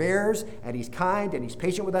God forbears and he's kind and he's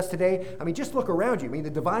patient with us today. I mean, just look around you. I mean, the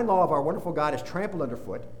divine law of our wonderful God is trampled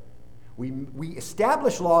underfoot. We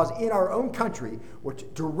establish laws in our own country which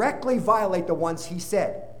directly violate the ones he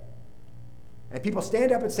said. And people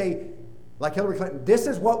stand up and say, like Hillary Clinton, this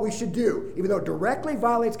is what we should do, even though it directly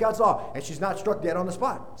violates God's law. And she's not struck dead on the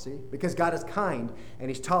spot, see? Because God is kind, and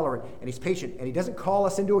he's tolerant, and he's patient, and he doesn't call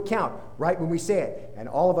us into account right when we say it. And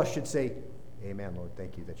all of us should say, amen, Lord,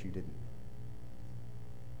 thank you that you didn't.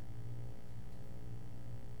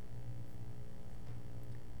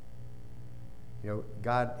 You know,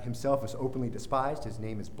 God himself is openly despised. His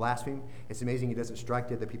name is blasphemed. It's amazing he doesn't strike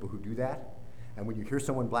dead the people who do that. And when you hear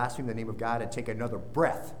someone blaspheme the name of God and take another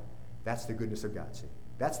breath, that's the goodness of God, see?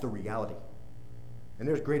 That's the reality. And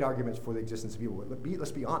there's great arguments for the existence of evil.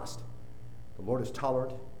 Let's be honest. The Lord is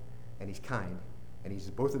tolerant, and he's kind, and he's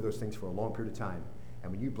both of those things for a long period of time.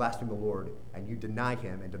 And when you blaspheme the Lord, and you deny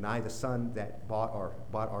him, and deny the Son that bought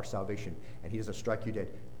our salvation, and he doesn't strike you dead,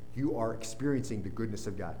 you are experiencing the goodness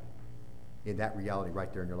of God in that reality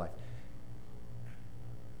right there in your life.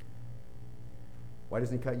 Why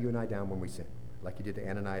doesn't he cut you and I down when we sin, like he did to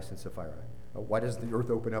Ananias and Sapphira? Why does the earth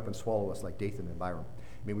open up and swallow us like Dathan and Abiram?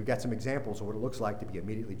 I mean, we've got some examples of what it looks like to be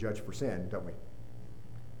immediately judged for sin, don't we?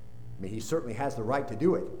 I mean, he certainly has the right to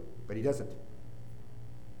do it, but he doesn't.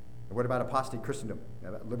 And what about apostate Christendom,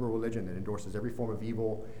 about liberal religion that endorses every form of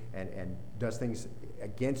evil and does things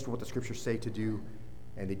against what the scriptures say to do,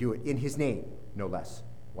 and they do it in his name, no less?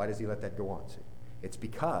 Why does he let that go on? See? It's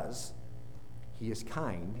because he is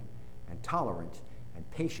kind and tolerant and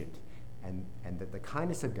patient, and that the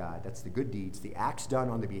kindness of God, that's the good deeds, the acts done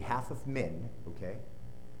on the behalf of men, okay,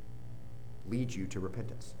 lead you to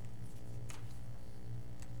repentance.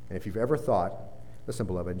 And if you've ever thought, listen,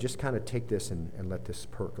 beloved, just kind of take this and let this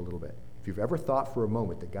perk a little bit. If you've ever thought for a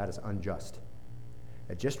moment that God is unjust,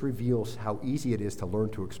 it just reveals how easy it is to learn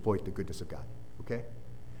to exploit the goodness of God, okay?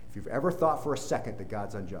 If you've ever thought for a second that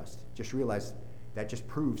God's unjust, just realize that just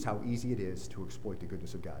proves how easy it is to exploit the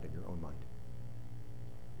goodness of God in your own mind.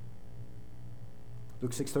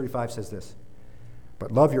 Luke 6:35 says this,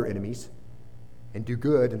 but love your enemies and do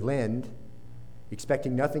good and lend,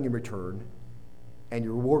 expecting nothing in return, and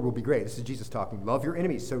your reward will be great. This is Jesus talking. Love your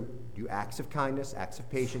enemies. So do acts of kindness, acts of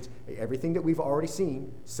patience, everything that we've already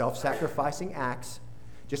seen, self-sacrificing acts.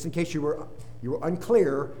 Just in case you were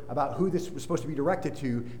unclear about who this was supposed to be directed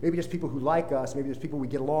to, maybe just people who like us, maybe just people we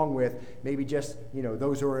get along with, maybe just,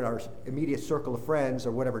 those who are in our immediate circle of friends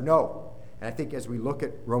or whatever. No. And I think as we look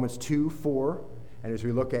at Romans 2:4, and as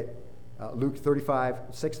we look at Luke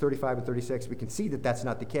 6:35 and 36, we can see that that's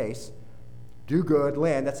not the case. Do good,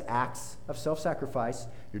 lend, that's acts of self-sacrifice.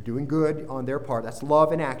 You're doing good on their part. That's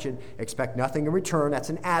love in action. Expect nothing in return. That's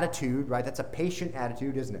an attitude, right? That's a patient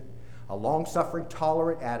attitude, isn't it? A long-suffering,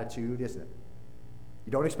 tolerant attitude, isn't it?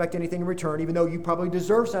 You don't expect anything in return, even though you probably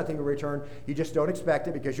deserve something in return. You just don't expect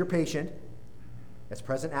it because you're patient. That's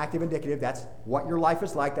present, active, indicative. That's what your life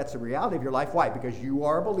is like. That's the reality of your life. Why? Because you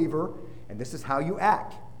are a believer, and this is how you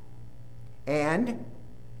act. And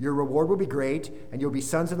your reward will be great, and you'll be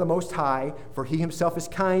sons of the Most High, for he himself is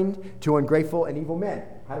kind to ungrateful and evil men.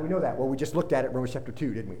 How do we know that? Well, we just looked at it in Romans chapter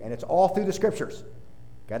 2, didn't we? And it's all through the scriptures.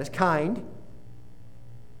 God is kind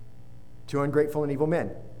to ungrateful and evil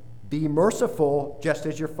men. Be merciful just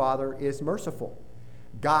as your Father is merciful.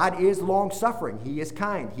 God is long-suffering. He is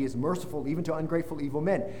kind. He is merciful even to ungrateful evil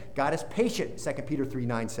men. God is patient, 2 Peter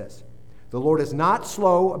 3:9 says. The Lord is not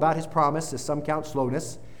slow about his promise, as some count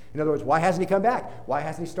slowness. In other words, why hasn't he come back? Why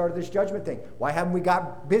hasn't he started this judgment thing? Why haven't we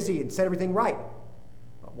got busy and set everything right?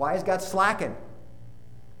 Why is God slacking?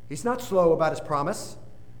 He's not slow about his promise.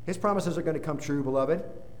 His promises are going to come true, beloved.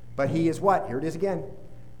 But he is what? Here it is again.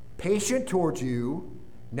 Patient towards you,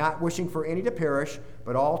 not wishing for any to perish,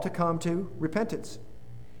 but all to come to repentance.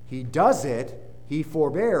 He does it. He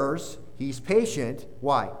forbears. He's patient.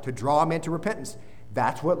 Why? To draw men to repentance.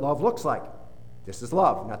 That's what love looks like. This is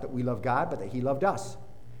love. Not that we love God, but that he loved us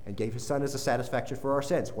and gave his son as a satisfaction for our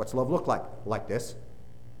sins. What's love look like? Like this.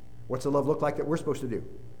 What's the love look like that we're supposed to do?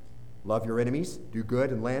 Love your enemies, do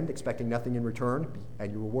good and lend, expecting nothing in return,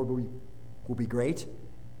 and your reward will be great.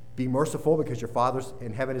 Be merciful because your Father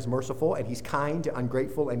in heaven is merciful, and he's kind to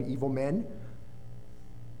ungrateful and evil men.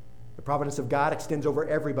 The providence of God extends over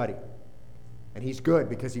everybody, and he's good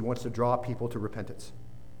because he wants to draw people to repentance.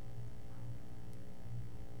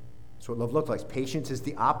 That's what love looks like. Patience is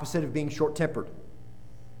the opposite of being short-tempered.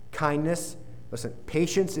 Kindness Listen,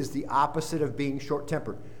 patience is the opposite of being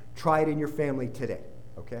short-tempered. Try it in your family today,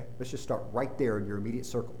 okay? Let's just start right there in your immediate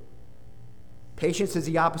circle. Patience is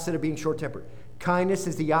the opposite of being short-tempered. Kindness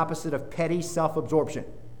is the opposite of petty self-absorption,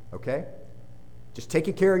 okay? Just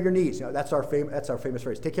taking care of your needs. You know, that's our famous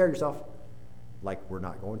phrase. Take care of yourself like we're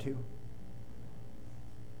not going to.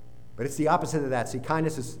 But it's the opposite of that. See,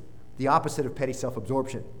 kindness is the opposite of petty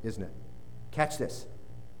self-absorption, isn't it? Catch this.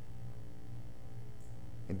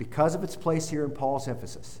 And because of its place here in Paul's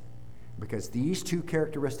emphasis, because these two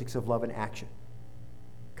characteristics of love and action,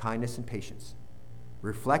 kindness and patience,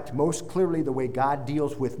 reflect most clearly the way God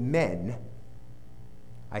deals with men,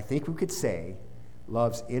 I think we could say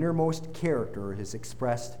love's innermost character is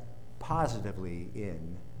expressed positively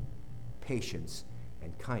in patience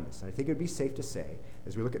and kindness. And I think it would be safe to say,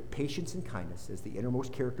 as we look at patience and kindness as the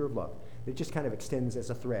innermost character of love, it just kind of extends as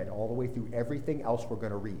a thread all the way through everything else we're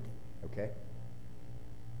going to read, okay?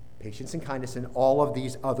 Patience and kindness in all of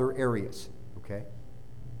these other areas, okay?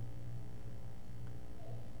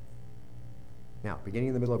 Now, beginning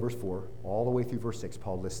in the middle of verse 4, all the way through verse 6,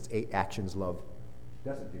 Paul lists 8 actions love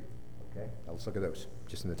doesn't do, okay? Now let's look at those,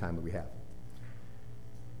 just in the time that we have.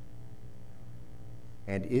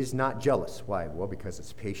 And is not jealous. Why? Well, because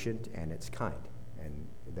it's patient and it's kind. And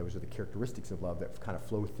those are the characteristics of love that kind of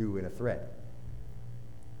flow through in a thread.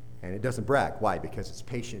 And it doesn't brag. Why? Because it's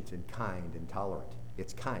patient and kind and tolerant.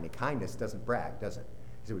 It's kind. And kindness doesn't brag, does it?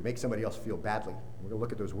 Because it would make somebody else feel badly. We're going to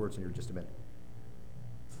look at those words in here in just a minute.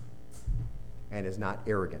 And is not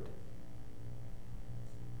arrogant.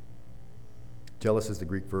 Jealous is the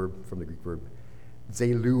Greek verb, from the Greek verb,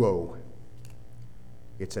 zeluo.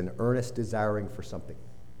 It's an earnest desiring for something.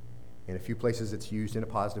 In a few places it's used in a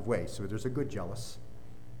positive way. So there's a good jealous.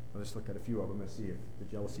 Let's look at a few of them and see if the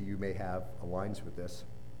jealousy you may have aligns with this.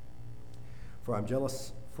 For I'm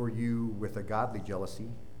jealous for you with a godly jealousy,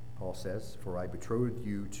 Paul says, for I betrothed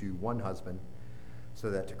you to one husband, so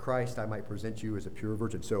that to Christ I might present you as a pure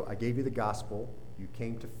virgin. So I gave you the gospel, you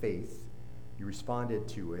came to faith, you responded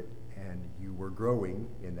to it, and you were growing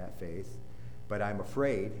in that faith. But I'm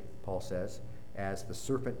afraid, Paul says, as the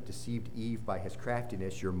serpent deceived Eve by his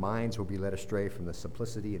craftiness, your minds will be led astray from the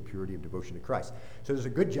simplicity and purity of devotion to Christ. So there's a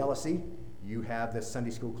good jealousy. You have this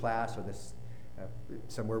Sunday school class or this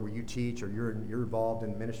somewhere where you teach, or you're involved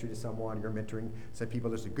in ministry to someone, you're mentoring some people.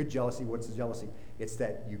 There's a good jealousy. What's the jealousy? It's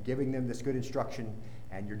that you're giving them this good instruction,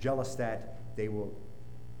 and you're jealous that they will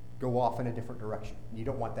go off in a different direction. You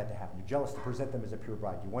don't want that to happen. You're jealous to present them as a pure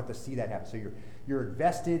bride. You want to see that happen. So you're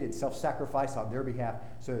invested in self-sacrifice on their behalf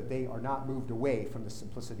so that they are not moved away from the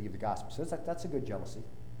simplicity of the gospel. So that's a good jealousy.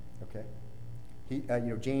 Okay?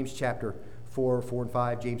 James chapter 4 and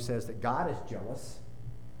 5, James says that God is jealous.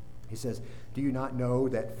 He says, do you not know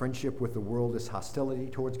that friendship with the world is hostility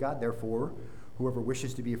towards God? Therefore, whoever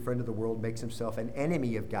wishes to be a friend of the world makes himself an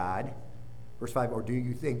enemy of God. Verse 5, or do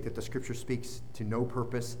you think that the scripture speaks to no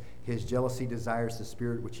purpose? His jealousy desires the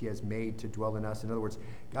spirit which he has made to dwell in us. In other words,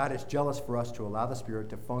 God is jealous for us to allow the spirit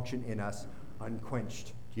to function in us unquenched.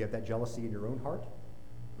 Do you have that jealousy in your own heart?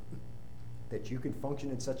 That you can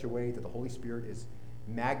function in such a way that the Holy Spirit is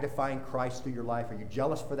magnifying Christ through your life? Are you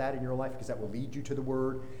jealous for that in your life? Because that will lead you to the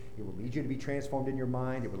Word. It will lead you to be transformed in your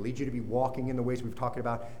mind. It will lead you to be walking in the ways we've talked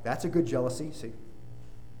about. That's a good jealousy, see?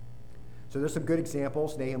 So there's some good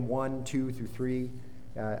examples. Nahum 1, 2 through 3.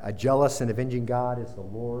 A jealous and avenging God is the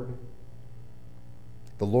Lord.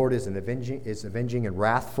 The Lord is avenging and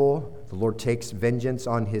wrathful. The Lord takes vengeance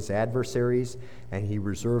on his adversaries, and he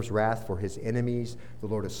reserves wrath for his enemies. The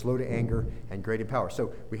Lord is slow to anger and great in power.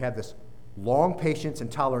 So we have this long patience and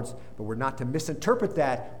tolerance, but we're not to misinterpret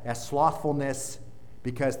that as slothfulness,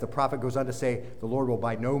 because the prophet goes on to say, the Lord will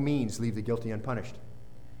by no means leave the guilty unpunished.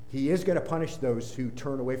 He is going to punish those who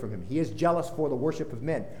turn away from him. He is jealous for the worship of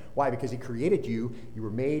men. Why? Because he created you. You were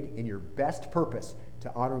made in your best purpose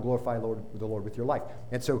to honor and glorify the Lord with your life.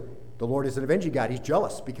 And so the Lord is an avenging God. He's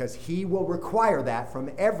jealous because he will require that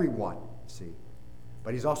from everyone, see.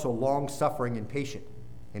 But he's also long-suffering and patient,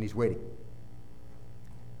 and he's waiting.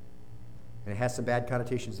 And it has some bad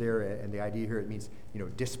connotations there, and the idea here, it means,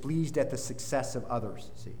 displeased at the success of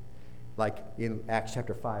others, see. Like in Acts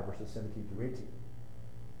chapter 5, verses 17 through 18.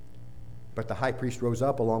 But the high priest rose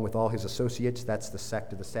up along with all his associates. That's the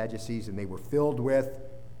sect of the Sadducees, and they were filled with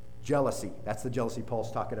jealousy. That's the jealousy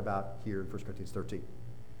Paul's talking about here in 1 Corinthians 13.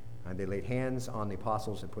 And they laid hands on the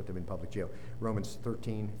apostles and put them in public jail. Romans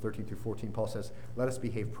 13 through 14, Paul says, let us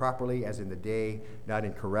behave properly as in the day, not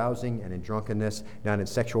in carousing and in drunkenness, not in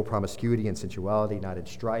sexual promiscuity and sensuality, not in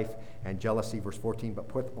strife and jealousy. Verse 14, but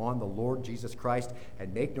put on the Lord Jesus Christ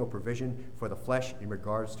and make no provision for the flesh in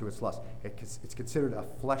regards to its lust. It's considered a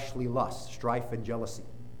fleshly lust, strife and jealousy.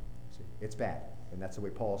 See? It's bad. And that's the way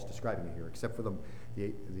Paul's describing it here, except for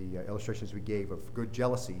the illustrations we gave of good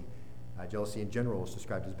jealousy. Jealousy in general is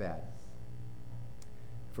described as bad.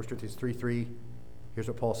 1 Corinthians 3:3, here's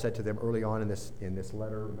what Paul said to them early on in this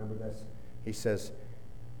letter. Remember this? He says,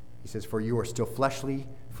 for you are still fleshly,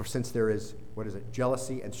 for since there is,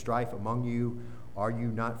 jealousy and strife among you, are you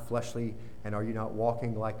not fleshly, and are you not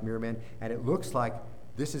walking like mere men? And it looks like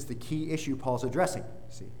this is the key issue Paul's addressing,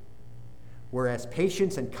 see? Whereas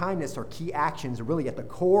patience and kindness are key actions, really at the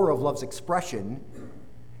core of love's expression,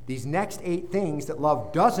 these next 8 things that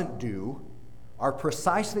love doesn't do are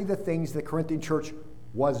precisely the things the Corinthian church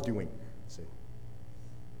was doing. See?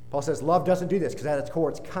 Paul says love doesn't do this because at its core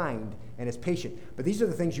it's kind and it's patient. But these are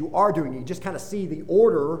the things you are doing. You just kind of see the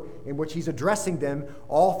order in which he's addressing them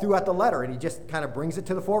all throughout the letter, and he just kind of brings it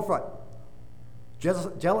to the forefront.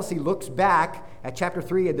 Jealousy looks back at chapter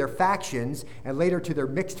 3 and their factions, and later to their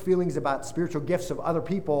mixed feelings about spiritual gifts of other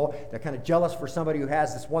people. They're kind of jealous for somebody who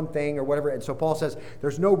has this one thing or whatever. And so Paul says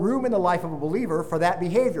there's no room in the life of a believer for that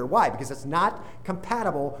behavior. Why? Because it's not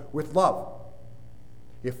compatible with love.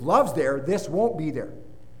 If love's there, this won't be there.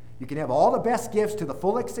 You can have all the best gifts to the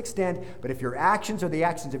fullest extent, but if your actions are the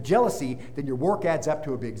actions of jealousy, then your work adds up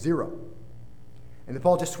to a big zero. And then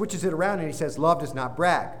Paul just switches it around and he says, love does not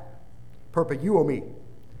brag. Perpetuo,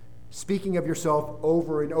 speaking of yourself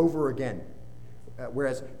over and over again.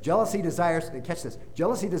 Whereas jealousy desires, catch this,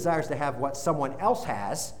 jealousy desires to have what someone else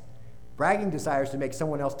has. Bragging desires to make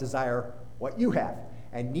someone else desire what you have.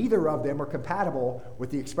 And neither of them are compatible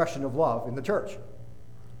with the expression of love in the church.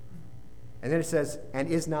 And then it says, and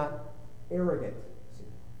is not arrogant.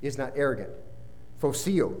 Is not arrogant.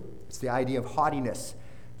 Phosio, it's the idea of haughtiness.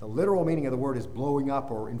 The literal meaning of the word is blowing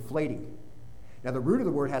up or inflating. Now, the root of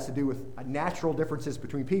the word has to do with natural differences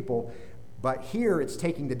between people, but here it's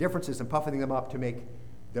taking the differences and puffing them up to make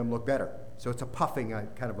them look better. So it's a puffing,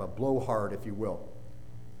 kind of a blowhard, if you will.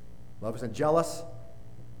 Love isn't jealous.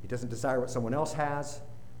 It doesn't desire what someone else has.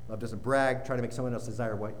 Love doesn't brag, try to make someone else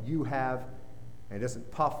desire what you have. And it doesn't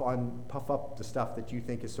puff up the stuff that you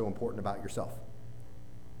think is so important about yourself.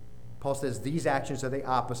 Paul says these actions are the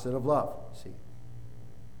opposite of love. See?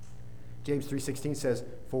 James 3:16 says,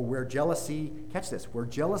 for where jealousy, catch this, where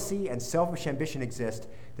jealousy and selfish ambition exist,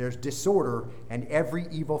 there's disorder and every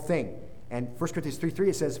evil thing. And 1 Corinthians 3:3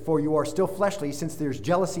 it says, for you are still fleshly, since there's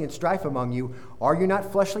jealousy and strife among you. Are you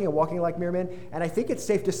not fleshly and walking like mere men? And I think it's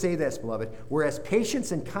safe to say this, beloved, whereas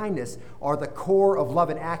patience and kindness are the core of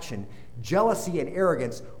love and action, jealousy and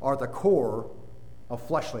arrogance are the core of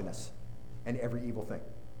fleshliness and every evil thing.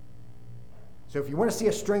 So if you want to see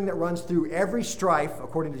a string that runs through every strife,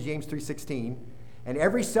 according to James 3:16, and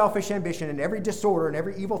every selfish ambition and every disorder and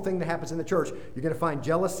every evil thing that happens in the church, you're going to find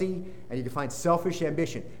jealousy and you can find selfish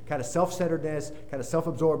ambition, kind of self-centeredness, kind of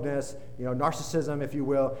self-absorbedness, narcissism, if you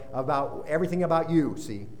will, about everything about you,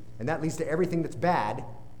 see? And that leads to everything that's bad, and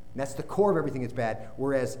that's the core of everything that's bad,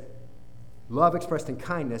 whereas love expressed in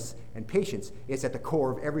kindness and patience is at the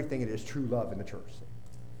core of everything that is true love in the church.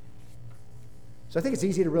 So I think it's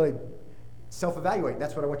easy to really self-evaluate.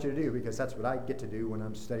 That's what I want you to do, because that's what I get to do when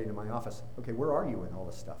I'm studying in my office. Okay, where are you in all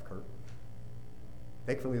this stuff, Kurt?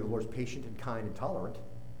 Thankfully, the Lord's patient and kind and tolerant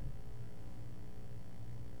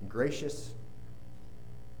and gracious.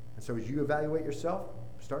 And so as you evaluate yourself,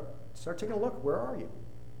 start taking a look. Where are you?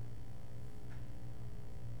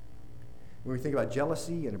 When we think about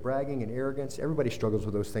jealousy and bragging and arrogance, everybody struggles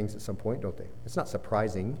with those things at some point, don't they? It's not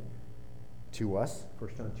surprising to us. 1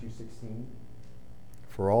 John 2:16.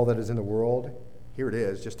 For all that is in the world, here it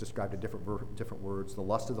is, just described in different words. The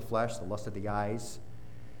lust of the flesh, the lust of the eyes,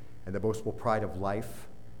 and the boastful pride of life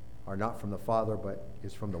are not from the Father, but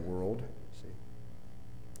is from the world. See?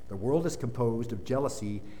 The world is composed of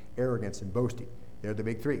jealousy, arrogance, and boasting. They're the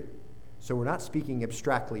big three. So we're not speaking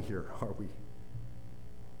abstractly here, are we?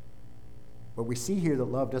 But we see here that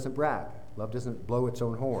love doesn't brag. Love doesn't blow its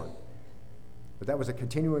own horn. But that was a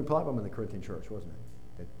continuing problem in the Corinthian church, wasn't it?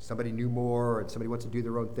 That somebody knew more, and somebody wants to do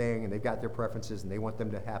their own thing, and they've got their preferences, and they want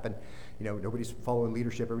them to happen. Nobody's following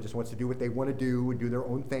leadership. Everybody just wants to do what they want to do and do their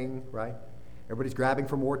own thing, right? Everybody's grabbing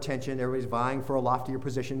for more attention. Everybody's vying for a loftier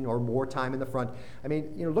position or more time in the front. I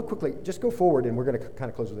mean, look quickly. Just go forward, and we're going to kind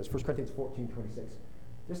of close with this. 1 Corinthians 14:26.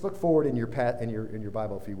 Just look forward in your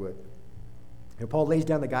Bible, if you would. Paul lays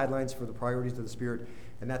down the guidelines for the priorities of the Spirit,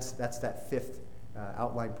 and that's that fifth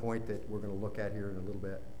outline point that we're going to look at here in a little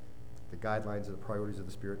bit. The guidelines of the priorities of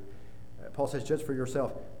the Spirit. Paul says, judge for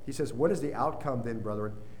yourself. He says, what is the outcome then,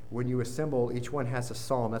 brethren? When you assemble, each one has a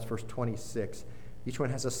psalm. That's verse 26. Each one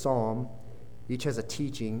has a psalm. Each has a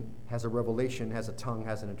teaching, has a revelation, has a tongue,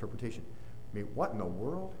 has an interpretation. I mean, what in the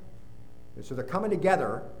world? And so they're coming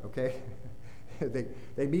together, okay?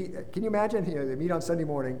 they meet. Can you imagine? They meet on Sunday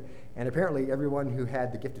morning, and apparently everyone who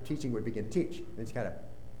had the gift of teaching would begin to teach. And just kind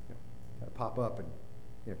of pop up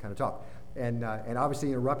and kind of talk. And obviously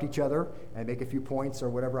interrupt each other and make a few points or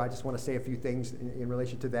whatever. I just want to say a few things in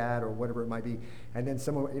relation to that or whatever it might be. And then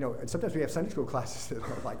and sometimes we have Sunday school classes that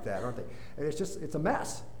are like that, aren't they? And it's a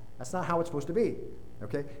mess. That's not how it's supposed to be,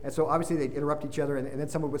 okay? And so obviously they'd interrupt each other, and then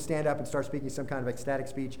someone would stand up and start speaking some kind of ecstatic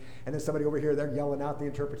speech, and then somebody over here, they're yelling out the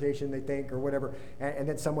interpretation they think or whatever, and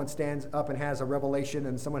then someone stands up and has a revelation,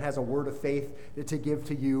 and someone has a word of faith to give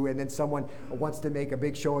to you, and then someone wants to make a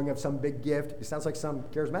big showing of some big gift. It sounds like some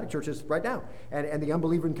charismatic churches right now. And the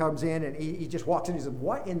unbeliever comes in, and he just walks in, and he says,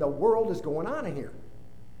 what in the world is going on in here?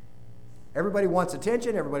 Everybody wants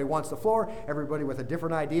attention, everybody wants the floor, everybody with a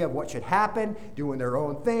different idea of what should happen, doing their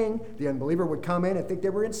own thing. The unbeliever would come in and think they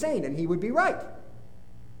were insane, and he would be right.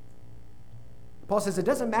 Paul says it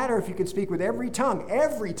doesn't matter if you can speak with every tongue,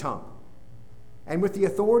 and with the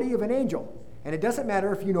authority of an angel. And it doesn't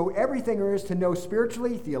matter if you know everything there is to know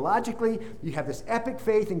spiritually, theologically, you have this epic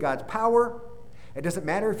faith in God's power. It doesn't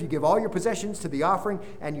matter if you give all your possessions to the offering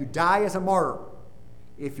and you die as a martyr.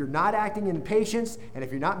 If you're not acting in patience, and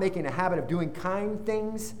if you're not making a habit of doing kind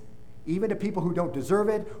things, even to people who don't deserve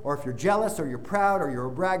it, or if you're jealous, or you're proud, or you're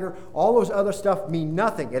a bragger, all those other stuff mean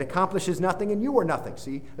nothing. It accomplishes nothing, and you are nothing.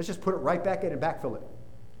 See, let's just put it right back in and backfill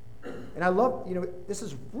it. And I love, this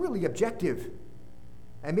is really objective.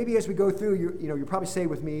 And maybe as we go through, you probably say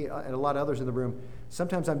with me and a lot of others in the room,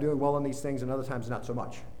 sometimes I'm doing well on these things, and other times not so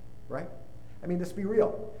much, right? I mean, let's be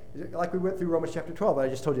real. Like we went through Romans chapter 12, I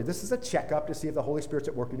just told you, this is a checkup to see if the Holy Spirit's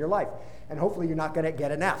at work in your life. And hopefully you're not going to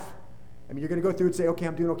get an F. I mean, you're going to go through and say, okay,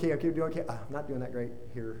 I'm doing okay, I'm not doing that great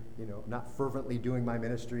here, not fervently doing my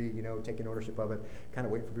ministry, taking ownership of it, kind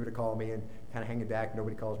of waiting for people to call me and kind of hanging back,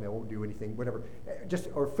 nobody calls me, I won't do anything, whatever.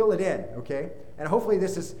 Or fill it in, okay? And hopefully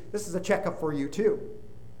this is a checkup for you too.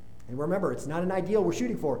 And remember, it's not an ideal we're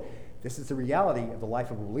shooting for. This is the reality of the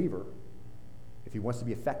life of a believer if he wants to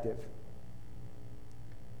be effective.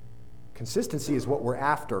 Consistency is what we're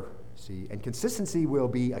after, see, and consistency will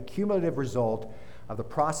be a cumulative result of the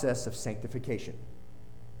process of sanctification.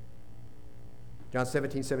 John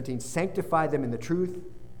 17:17, sanctify them in the truth.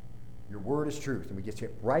 Your word is truth. And we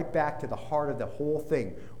get right back to the heart of the whole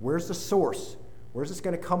thing. Where's the source? Where's this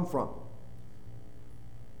going to come from?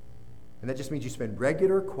 And that just means you spend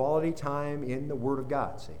regular quality time in the Word of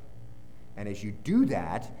God, see. And as you do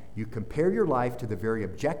that, you compare your life to the very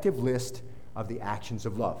objective list of the actions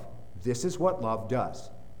of love. This is what love does.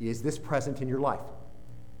 Is this present in your life?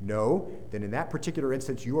 No, then in that particular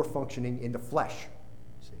instance, you are functioning in the flesh.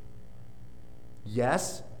 See?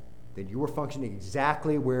 Yes, then you are functioning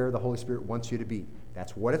exactly where the Holy Spirit wants you to be.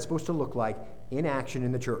 That's what it's supposed to look like in action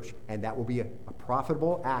in the church. And that will be a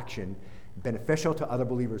profitable action, beneficial to other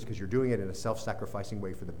believers because you're doing it in a self-sacrificing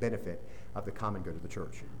way for the benefit of the common good of the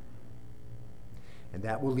church. And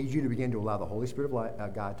that will lead you to begin to allow the Holy Spirit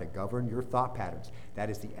of God to govern your thought patterns. That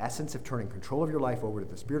is the essence of turning control of your life over to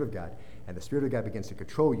the Spirit of God. And the Spirit of God begins to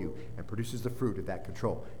control you and produces the fruit of that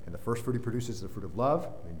control. And the first fruit he produces is the fruit of love,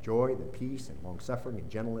 and joy, and peace, and long-suffering, and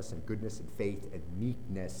gentleness, and goodness, and faith, and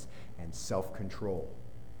meekness, and self-control.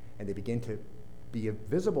 And they begin to be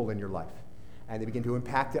visible in your life. And they begin to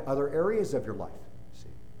impact the other areas of your life.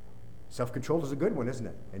 Self-control is a good one, isn't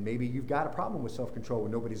it? And maybe you've got a problem with self-control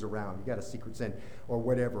when nobody's around. You've got a secret sin or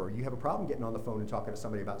whatever. Or you have a problem getting on the phone and talking to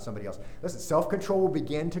somebody about somebody else. Listen, self-control will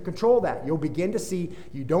begin to control that. You'll begin to see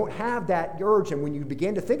you don't have that urge. And when you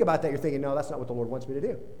begin to think about that, you're thinking, no, that's not what the Lord wants me to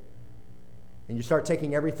do. And you start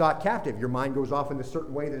taking every thought captive. Your mind goes off in a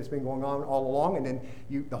certain way that it's been going on all along. And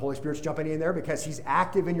then the Holy Spirit's jumping in there because he's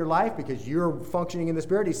active in your life, because you're functioning in the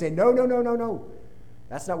Spirit. He's saying, no.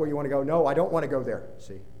 That's not where you want to go. No, I don't want to go there.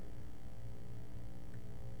 See?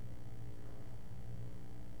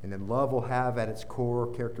 And then love will have at its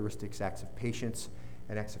core characteristics acts of patience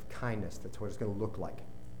and acts of kindness. That's what it's going to look like.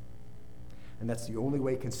 And that's the only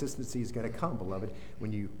way consistency is going to come, beloved.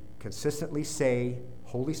 When you consistently say,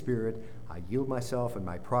 Holy Spirit, I yield myself and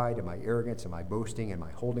my pride and my arrogance and my boasting and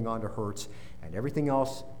my holding on to hurts and everything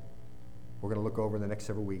else we're going to look over in the next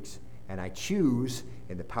several weeks. And I choose,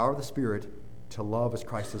 in the power of the Spirit, to love as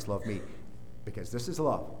Christ has loved me. Because this is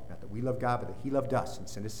love. Not that we love God, but that he loved us and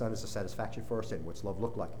sent his Son as a satisfaction for our sin. What's love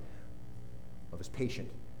look like? Love is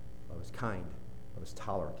patient. Love is kind. Love is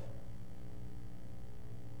tolerant.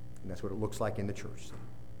 And that's what it looks like in the church.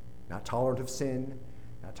 Not tolerant of sin,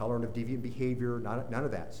 not tolerant of deviant behavior, none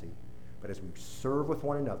of that, see? But as we serve with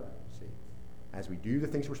one another, see? As we do the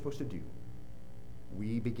things we're supposed to do,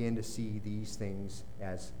 we begin to see these things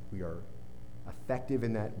as we are effective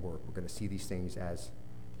in that work. We're going to see these things as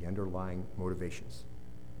the underlying motivations.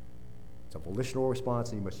 It's a volitional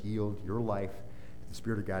response, and you must yield your life to the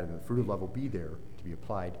Spirit of God, and the fruit of love will be there to be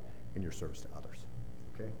applied in your service to others.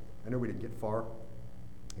 Okay? I know we didn't get far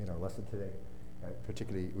in our lesson today.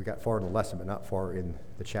 Particularly, we got far in the lesson, but not far in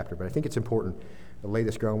the chapter. But I think it's important to lay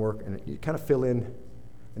this groundwork and you kind of fill in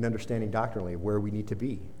an understanding doctrinally of where we need to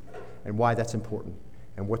be and why that's important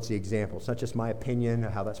and what's the example. It's not just my opinion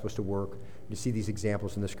of how that's supposed to work. You see these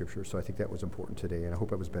examples in the Scripture, so I think that was important today, and I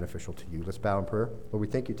hope it was beneficial to you. Let's bow in prayer. Lord, we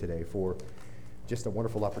thank you today for just a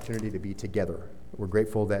wonderful opportunity to be together. We're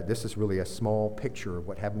grateful that this is really a small picture of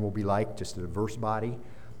what heaven will be like, just a diverse body.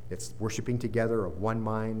 It's worshiping together of one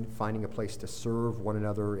mind, finding a place to serve one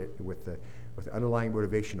another with the underlying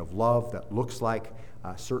motivation of love that looks like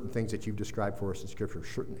certain things that you've described for us in Scripture,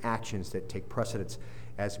 certain actions that take precedence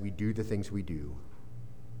as we do the things we do.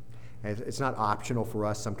 And it's not optional for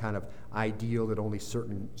us, some kind of ideal that only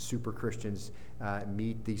certain super Christians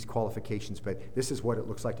meet these qualifications, but this is what it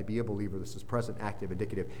looks like to be a believer. This is present, active,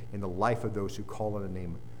 indicative in the life of those who call on the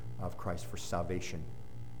name of Christ for salvation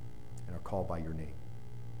and are called by your name.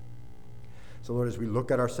 So, Lord, as we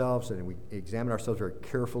look at ourselves and we examine ourselves very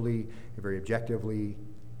carefully and very objectively,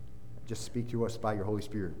 just speak to us by your Holy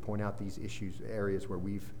Spirit. Point out these issues, areas where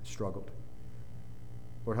we've struggled.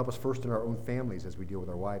 Lord, help us first in our own families as we deal with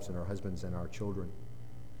our wives and our husbands and our children.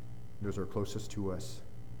 Those are closest to us.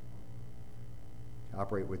 To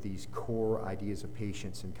operate with these core ideas of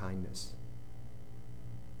patience and kindness.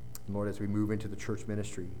 And Lord, as we move into the church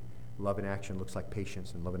ministry, love in action looks like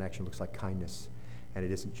patience, and love in action looks like kindness. And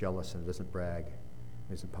it isn't jealous, and it doesn't brag,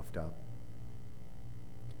 it isn't puffed up.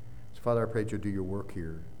 So, Father, I pray that you'll do your work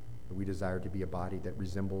here. That we desire to be a body that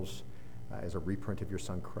resembles as a reprint of your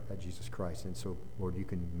Son, Jesus Christ. And so, Lord, you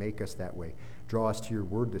can make us that way. Draw us to your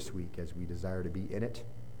word this week as we desire to be in it.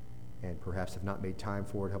 And perhaps have not made time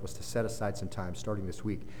for it. Help us to set aside some time starting this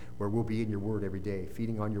week where we'll be in your word every day,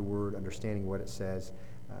 feeding on your word, understanding what it says.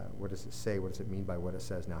 What does it say? What does it mean by what it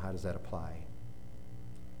says? Now, how does that apply?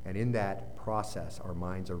 And in that process, our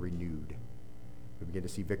minds are renewed. We begin to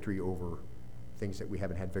see victory over things that we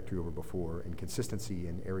haven't had victory over before, and consistency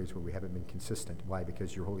in areas where we haven't been consistent. Why?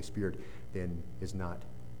 Because your Holy Spirit then is not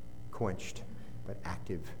quenched, but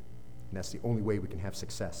active. And that's the only way we can have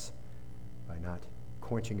success, by not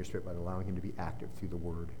quenching your Spirit, but allowing him to be active through the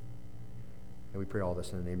Word. And we pray all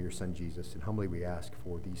this in the name of your Son, Jesus. And humbly we ask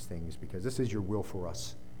for these things, because this is your will for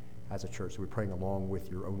us as a church. So we're praying along with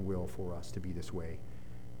your own will for us to be this way.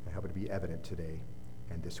 And help it to be evident today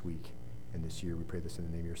and this week and this year. We pray this in the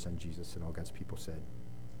name of your Son, Jesus, and all God's people said,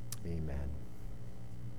 amen.